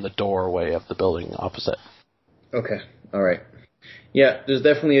sight on the doorway of the building opposite. Okay. All right. Yeah, there's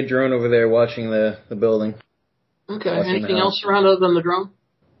definitely a drone over there watching the building. Okay. Watching Anything the else around other than the drone?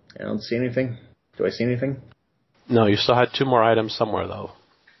 I don't see anything. Do I see anything? No, you still had 2 more items somewhere, though.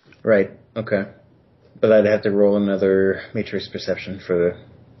 Right. Okay. But I'd have to roll another Matrix Perception for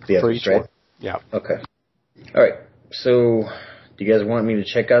the For others, each right? one. Yeah. Okay. All right. So, do you guys want me to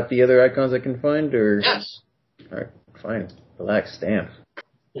check out the other icons I can find, or? Yes, All right. Fine. Relax. Damn.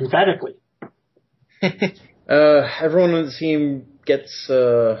 emphatically. Everyone on the team gets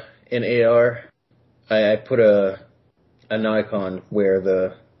an AR. I put an icon where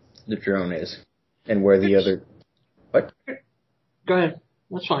the drone is, and where the other. What? Go ahead.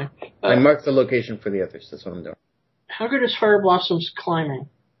 That's fine. I marked the location for the others. That's what I'm doing. How good is Fire Blossom's climbing?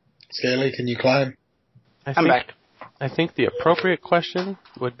 Scaly, can you climb? I'm back. I think the appropriate question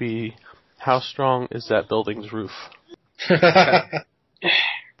would be, how strong is that building's roof? I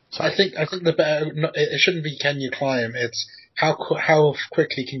think the better. It shouldn't be can you climb. It's how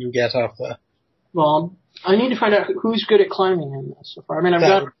quickly can you get up there. Well, I need to find out who's good at climbing in this so far. I mean,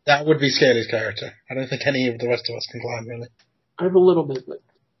 That would be Scaly's character. I don't think any of the rest of us can climb really. I have a little bit, but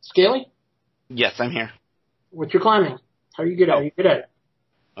Scaly, Yes, I'm here. what's your climbing? How are you good at it? Are you good at it?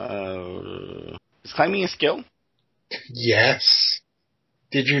 Is climbing a skill? Yes.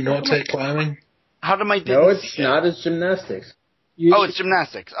 Did you not take climbing? How do my No, it's not. It's gymnastics. Oh, it's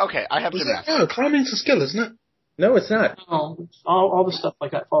gymnastics. Okay, I have gymnastics. No, climbing's a skill, isn't it? No, it's not. No, all the stuff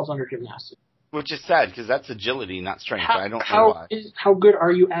like that falls under gymnastics. Which is sad, because that's agility, not strength. I don't know why. How good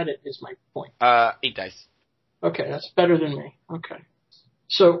are you at it is my point. 8 dice. Okay, that's better than me. Okay.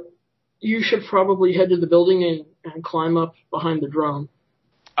 So, you should probably head to the building and climb up behind the drone.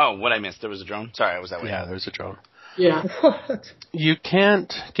 Oh, what I missed. There was a drone? Sorry, I was that way. Yeah, there's a drone. Yeah. What? You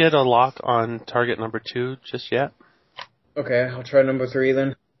can't get a lock on target number 2 just yet. Okay, I'll try number 3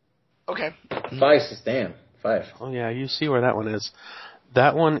 then. Okay. 5 is damn. 5. Oh yeah, you see where that one is.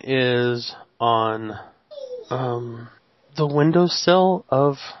 That one is on the windowsill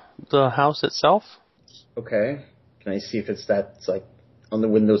of the house itself. Okay. Can I see if it's like on the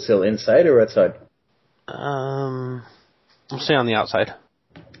windowsill inside or outside? We'll say on the outside.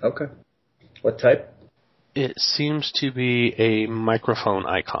 Okay. What type? It seems to be a microphone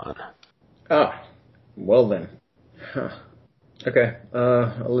icon. Ah. Well then. Huh. Okay.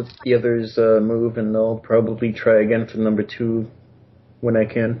 I'll let the others move, and I'll probably try again for number 2 when I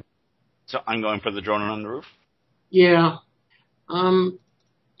can. So I'm going for the drone on the roof? Yeah.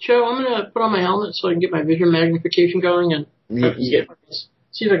 Joe, I'm gonna put on my helmet so I can get my vision magnification going and see if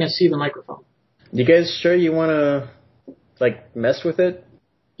I can see the microphone. You guys sure you want to, mess with it?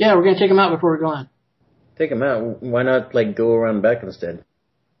 Yeah, we're gonna take them out before we go in. Take them out. Why not, go around back instead?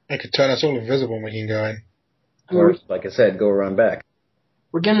 It could turn us all invisible when we can go in. Or, like I said, go around back.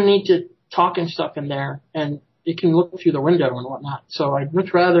 We're gonna need to talk and stuff in there, and it can look through the window and whatnot. So I'd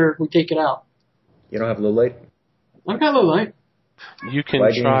much rather we take it out. You don't have low light? I've got a little light. You can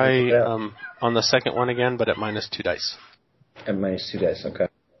Why do you try need that? on the second one again, but at minus 2 dice. At minus 2 dice, okay.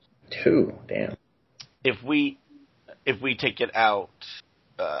 2, damn. If we take it out,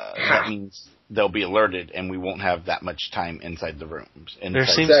 that means they'll be alerted, and we won't have that much time inside the rooms. There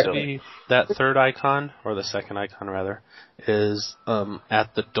seems to be that third icon, or the second icon rather, is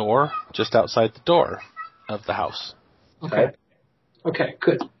at the door, just outside the door of the house. Okay. Type? Okay,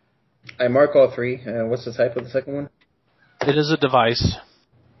 good. I mark all 3. What's the type of the second one? It is a device.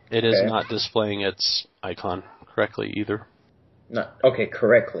 It is Okay. not displaying its icon correctly either. Okay,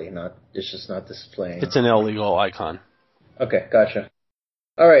 correctly. It's just not displaying. It's an illegal icon. Okay, gotcha.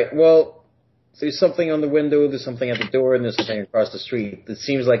 Alright, well, there's something on the window, there's something at the door, and there's something across the street. It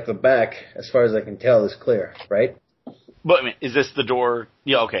seems like the back, as far as I can tell, is clear, right? But I mean, is this the door?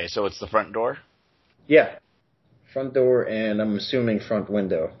 Yeah, okay, so it's the front door? Yeah. Front door, and I'm assuming front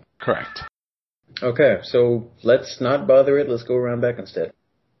window. Correct. Okay, so let's not bother it. Let's go around back instead.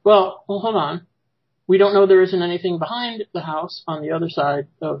 Well, hold on. We don't know there isn't anything behind the house on the other side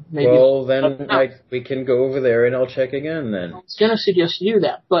of maybe. Well, then we can go over there and I'll check again then. I was going to suggest you do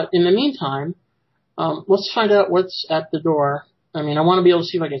that, but in the meantime, let's find out what's at the door. I mean, I want to be able to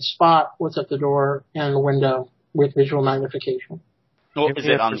see if I can spot what's at the door and the window with visual magnification. Well, Give is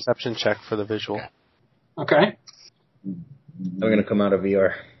me it a on? perception check for the visual. Okay? I'm going to come out of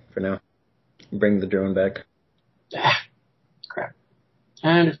VR for now. Bring the drone back. Ah, crap.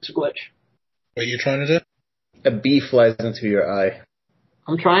 And it's a glitch. What are you trying to do? A bee flies into your eye.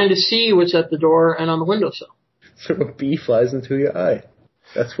 I'm trying to see what's at the door and on the windowsill. So a bee flies into your eye.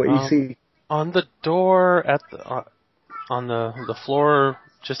 That's what you see. On the door at the on the floor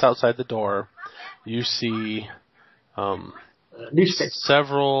just outside the door, you see Newspaper.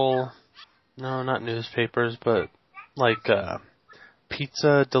 several, no, not newspapers, but like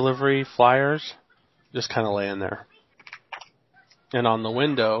pizza delivery flyers just kind of laying there. And on the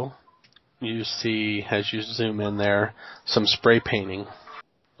window, you see, as you zoom in there, some spray painting.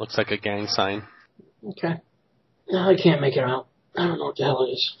 Looks like a gang sign. Okay. No, I can't make it out. I don't know what the hell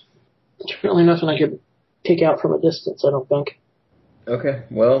it is. It's really nothing I could take out from a distance, I don't think. Okay,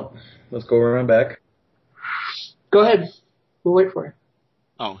 well, let's go around back. Go ahead. We'll wait for you.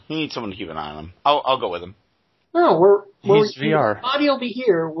 Oh, he needs someone to keep an eye on him. I'll go with him. No, He's VR. The body will be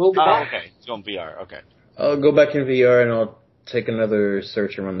here. We'll be back. Okay. He's going VR. Okay. I'll go back in VR and I'll take another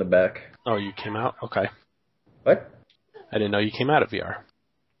search around the back. Oh, you came out? Okay. What? I didn't know you came out of VR.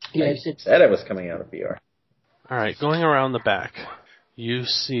 Yeah, I said I was coming out of VR. Alright, going around the back, you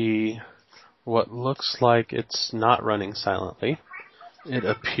see what looks like it's not running silently. It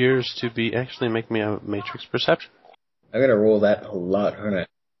appears to be... Actually, make me a matrix perception. I'm gonna roll that a lot, aren't I?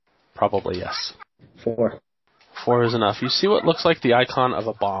 Probably yes. 4. 4 is enough. You see what looks like the icon of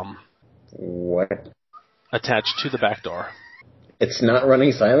a bomb What? attached to the back door. It's not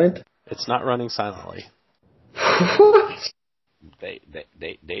running silent? It's not running silently. What?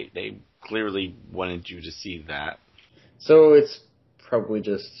 They clearly wanted you to see that. So it's probably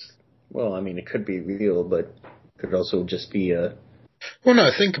just, well, I mean, it could be real, but it could also just be a... Well, no,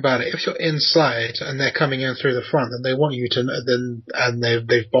 think about it. If you're inside and they're coming in through the front, then they want you to know, and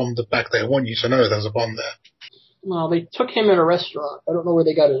they've bombed the back, they want you to know there's a bomb there. Well, they took him at a restaurant. I don't know where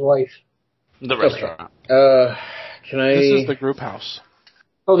they got his wife. The restaurant. Can I... This is the group house.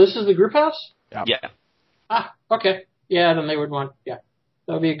 Oh, this is the group house? Yeah. Ah, okay. Yeah, then they would want, yeah.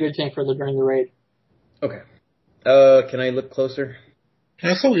 That would be a good thing for during the raid. Okay. Can I look closer?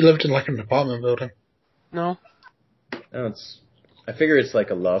 I thought we lived in like an apartment building. No, No, I figure it's like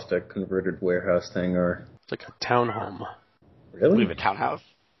a loft, a converted warehouse thing, or... it's like a townhome. Really? We have a townhouse.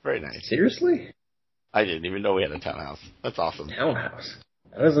 Very nice. Seriously? I didn't even know we had a townhouse. That's awesome. Townhouse.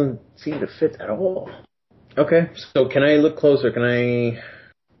 That doesn't seem to fit at all. Okay, so can I look closer?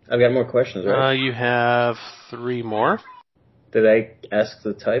 I've got more questions, right? You have 3 more. Did I ask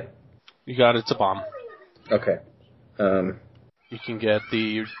the type? You got it's a bomb. Okay. You can get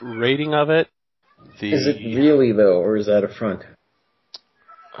the rating of it. Is it really, though, or is that a front?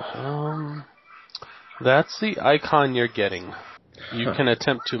 That's the icon you're getting. You can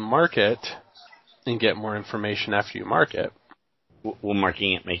attempt to mark it and get more information after you mark it. Will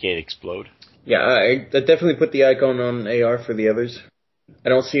marking it make it explode? Yeah, I definitely put the icon on AR for the others. I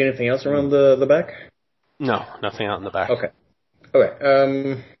don't see anything else around the back? No, nothing out in the back. Okay.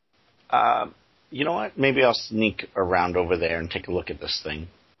 Okay, You know what? Maybe I'll sneak around over there and take a look at this thing.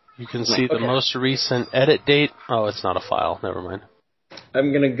 You can see the most recent edit date. Oh, it's not a file. Never mind.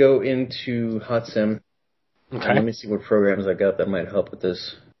 I'm gonna go into HotSim. Okay. Let me see what programs I got that might help with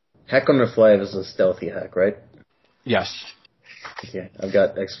this. Hack on the Fly is a stealthy hack, right? Yes. Yeah, I've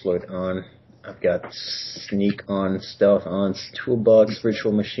got Exploit on. I've got Sneak on, Stealth on, Toolbox,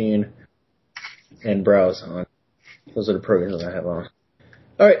 Virtual Machine, and Browse on. Those are the programs I have on.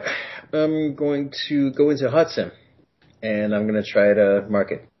 Alright, I'm going to go into HotSim, and I'm going to try to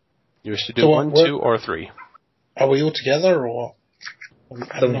mark it. You wish to do 1, 2, or 3? Are we all together, or...?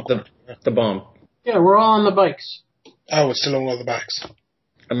 The bomb. Yeah, we're all on the bikes. Oh, we're still all on the backs.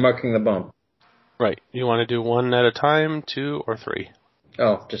 I'm marking the bomb. Right. You want to do 1 at a time, 2, or 3?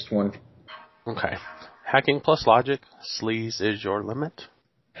 Oh, just 1. Okay. Hacking plus logic. Sleaze is your limit.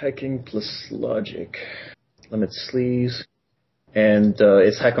 Hacking plus logic. Limit sleaze. And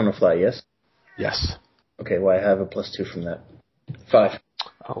it's hack on the fly, yes? Yes. Okay, well, I have a +2 from that. 5.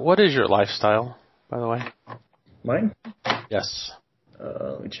 What is your lifestyle, by the way? Mine? Yes.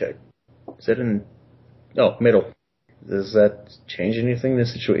 Let me check. Is that in... Oh, middle. Does that change anything in the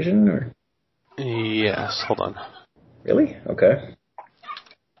situation, or...? Yes. Hold on. Really? Okay.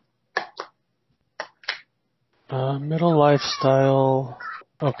 Middle lifestyle.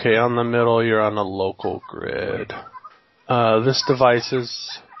 Okay, on the middle, you're on a local grid. This device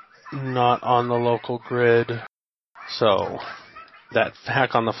is not on the local grid, so that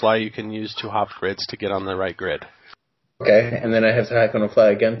hack on the fly you can use to hop grids to get on the right grid. Okay, and then I have to hack on the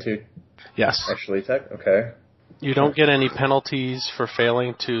fly again to Yes. actually attack? Okay. You don't get any penalties for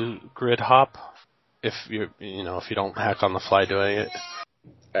failing to grid hop if you don't hack on the fly doing it.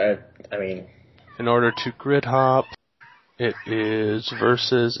 I mean... In order to grid hop, it is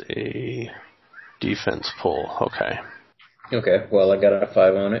versus a defense pull. Okay. Okay, well, I got a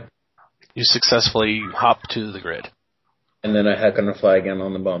 5 on it. You successfully hop to the grid. And then I hack on the fly again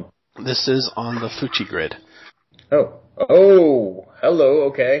on the bomb. This is on the Fuchi grid. Oh, hello,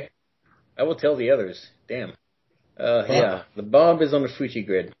 okay. I will tell the others. Damn. Yeah, the bomb is on the Fuji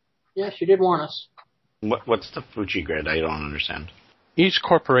grid. Yeah, she did warn us. What's the Fuji grid? I don't understand. Each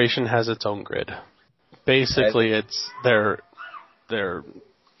corporation has its own grid. Basically, it's their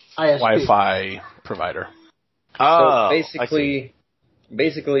ISP. Wi-Fi provider. Oh, So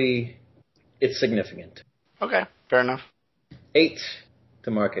basically, it's significant. Okay, fair enough. 8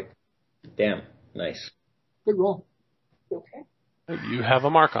 to market. Damn, nice. Good roll. Okay. You have a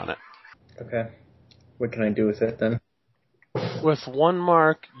mark on it. Okay. What can I do with it then? With one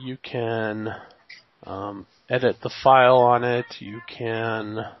mark, you can edit the file on it. You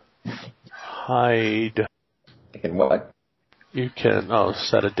can hide. I can what? You can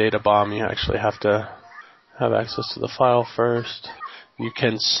set a data bomb. You actually have to have access to the file first. You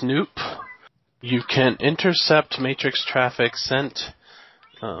can snoop. You can intercept matrix traffic sent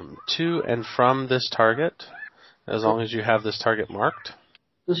to and from this target, as long as you have this target marked.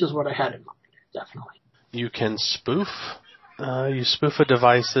 This is what I had in mind, definitely. You can spoof. You spoof a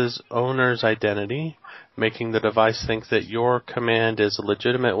device's owner's identity, making the device think that your command is a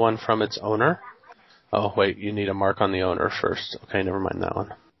legitimate one from its owner. Oh, wait, you need a mark on the owner first. Okay, never mind that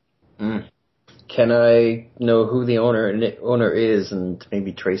one. Mm. Can I know who the owner is and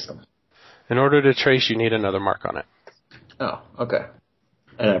maybe trace them? In order to trace, you need another mark on it. Oh, okay.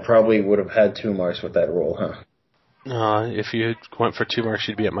 And I probably would have had 2 marks with that roll, huh? If you went for 2 marks,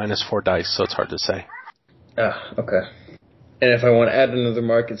 you'd be at -4 dice, so it's hard to say. Ah, okay. And if I want to add another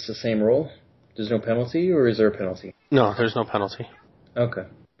mark, it's the same roll? There's no penalty, or is there a penalty? No, there's no penalty. Okay.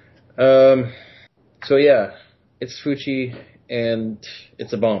 So yeah, it's Fuchi, and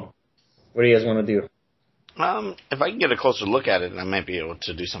it's a bomb. What do you guys want to do? If I can get a closer look at it, I might be able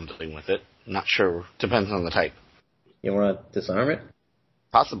to do something with it. Not sure. Depends on the type. You want to disarm it?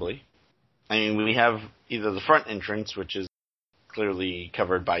 Possibly. I mean, we have either the front entrance, which is clearly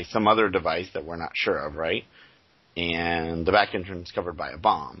covered by some other device that we're not sure of, right? And the back entrance covered by a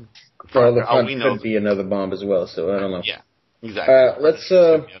bomb. Well, the front could be another bomb as well, so I don't know. Yeah, exactly.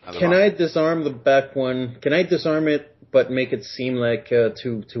 Can I disarm the back one? Can I disarm it, but make it seem like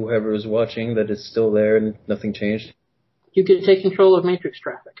to whoever is watching that it's still there and nothing changed? You can take control of matrix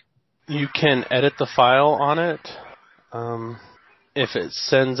traffic. You can edit the file on it. If it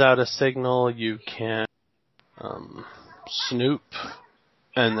sends out a signal, you can snoop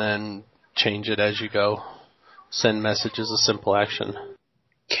and then change it as you go. Send message is a simple action.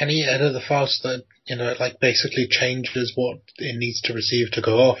 Can he edit the file so that, it like basically changes what it needs to receive to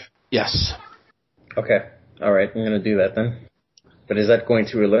go off? Yes. Okay. Alright, I'm going to do that then. But is that going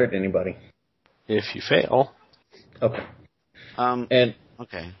to alert anybody? If you fail. Okay.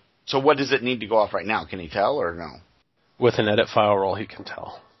 Okay. So what does it need to go off right now? Can he tell or no? With an edit file roll, he can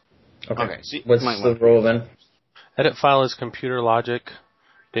tell. Okay. So what's the roll then? Edit file is computer logic.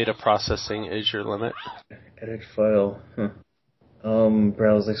 Data processing is your limit. Edit file.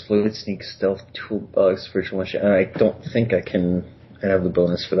 Browse, exploit, sneak, stealth, toolbox, virtual machine. I don't think I have the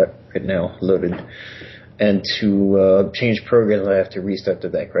bonus for that right now loaded. And to change programs, I have to restart the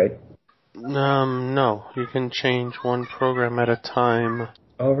deck, right? No. You can change one program at a time.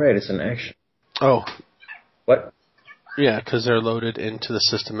 Oh, right. It's an action. Oh. What? Yeah, because they're loaded into the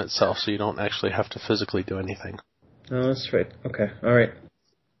system itself, so you don't actually have to physically do anything. Oh, that's right. Okay. All right.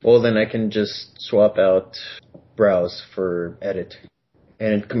 Well, then I can just swap out browse for edit.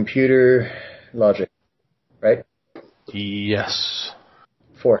 And computer logic, right? Yes.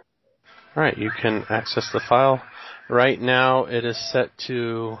 4. Alright, you can access the file. Right now it is set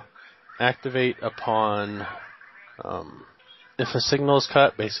to activate upon if a signal is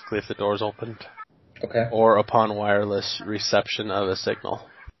cut, basically if the door is opened. Okay. Or upon wireless reception of a signal.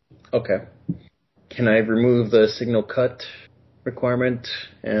 Okay. Can I remove the signal cut requirement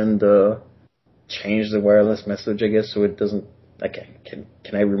and change the wireless message, I guess, so it doesn't... Okay.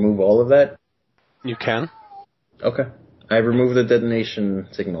 Can I remove all of that? You can. Okay. I remove the detonation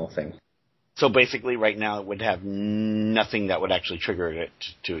signal thing. So basically right now it would have nothing that would actually trigger it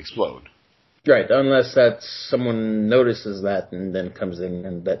to explode. Right, unless that someone notices that and then comes in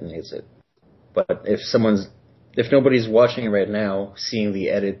and detonates it. But if nobody's watching right now, seeing the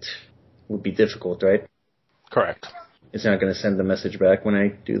edit would be difficult, right? Correct. It's not going to send the message back when I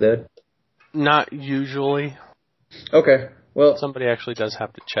do that? Not usually. Okay, well... Somebody actually does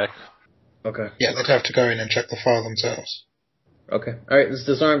have to check. Okay. Yeah, they'd have to go in and check the file themselves. Okay. Alright, it's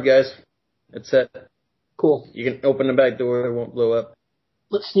disarmed, guys. It's set. Cool. You can open the back door, it won't blow up.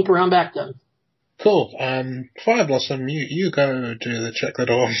 Let's sneak around back then. Cool. Fire Blossom, you go do check the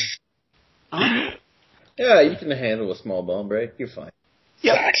door. Yeah, you can handle a small bomb, right? You're fine.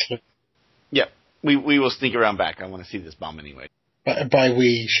 Yep. Exactly. Yep. We will sneak around back. I want to see this bomb anyway. By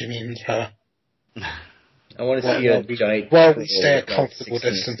we, she means her. I want to see a giant... Well, we stay a comfortable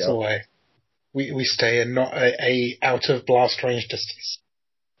 16 distance stealth. away. We stay in not a out of blast range distance.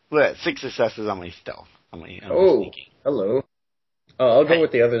 Look at that, 6 successes on my stealth. On my Oh, sneaking. hello. Oh, I'll go Hey.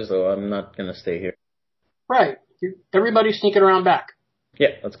 with the others, though. I'm not going to stay here. Right. Everybody's sneaking around back. Yeah,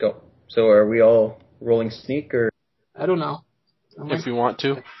 let's go. So are we all rolling sneak, or? I don't know. If you want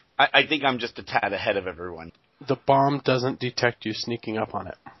to. I think I'm just a tad ahead of everyone. The bomb doesn't detect you sneaking up on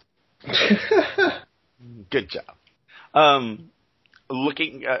it. Good job.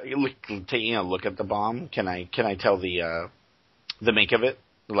 Taking a look at the bomb, can I tell the make of it?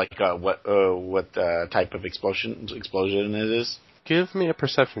 Like what type of explosion it is? Give me a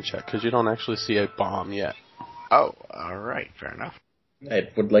perception check, because you don't actually see a bomb yet. Oh, all right, fair enough.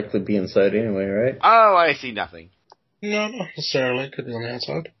 It would likely be inside anyway, right? Oh, I see nothing. No, not necessarily. Could be on the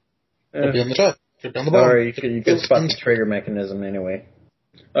outside. Eh. Could be on the top. Could be on the bottom. Or you could spot the trigger mechanism anyway.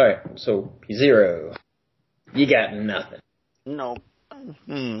 Alright, so 0. You got nothing. No.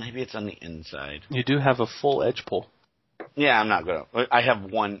 Maybe it's on the inside. You do have a full edge pull. Yeah, I'm not gonna. I have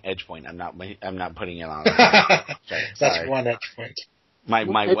 1 edge point. I'm not putting it on. That's Sorry. 1 edge point. My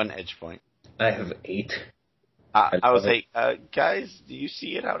 1 edge point. I have 8. I would say, guys, do you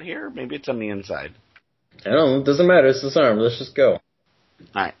see it out here? Maybe it's on the inside. I don't know, it doesn't matter, it's disarmed, let's just go.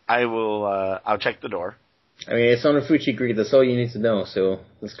 Alright, I will, I'll check the door. I mean, it's on a Fuchi-gri, that's all you need to know, so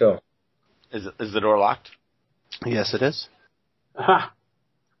let's go. Is the door locked? Yes, it is. Aha.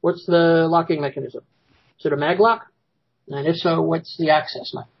 What's the locking mechanism? Is it a mag lock? And if so, what's the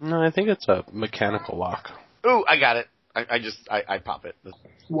access method? No, I think it's a mechanical lock. Ooh, I got it. I pop it.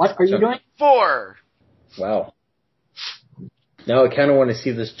 What are you doing? 4! Wow. Now I kind of want to see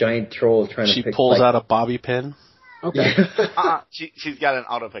this giant troll trying She to pick... pulls out a bobby pin. Okay. She's got an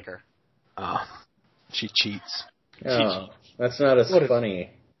auto picker. She cheats. Oh, that's not as What if- funny.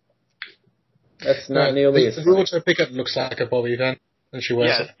 That's not nearly as The funny. auto pickup looks like a bobby pin, and she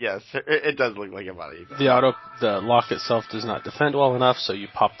wears Yes, it does look like a body. The lock itself does not defend well enough, so you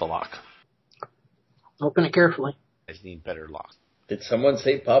pop the lock. Open it carefully. I just need better lock. Did someone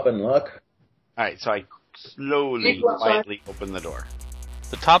say pop and lock? Alright, so I slowly, People outside. quietly open the door.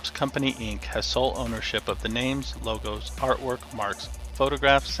 The Topps Company Inc. has sole ownership of the names, logos, artwork, marks,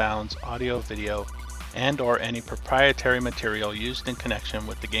 photographs, sounds, audio, video, and or any proprietary material used in connection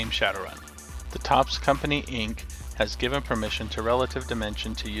with the game Shadowrun. The Topps Company Inc. has given permission to Relative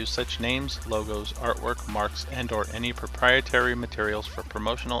Dimension to use such names, logos, artwork, marks, and or any proprietary materials for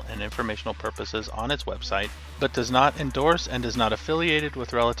promotional and informational purposes on its website, but does not endorse and is not affiliated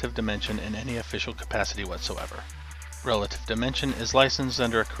with Relative Dimension in any official capacity whatsoever. Relative Dimension is licensed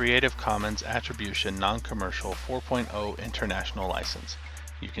under a Creative Commons Attribution Non-Commercial 4.0 International License.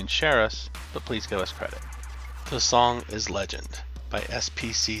 You can share us, but please give us credit. The song is Legend by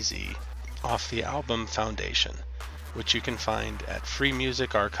SPCZ off the album Foundation, which you can find at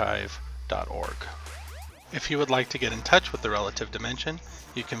freemusicarchive.org. If you would like to get in touch with the Relative Dimension,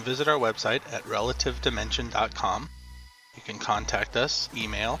 you can visit our website at relativedimension.com. You can contact us,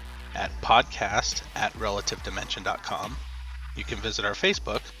 email, at podcast@relativedimension.com. You can visit our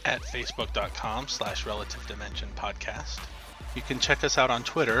Facebook at facebook.com/relativedimensionpodcast. You can check us out on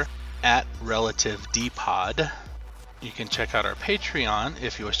Twitter at RelativeDpod. You can check out our Patreon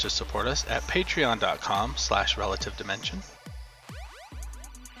if you wish to support us at patreon.com/relativedimension.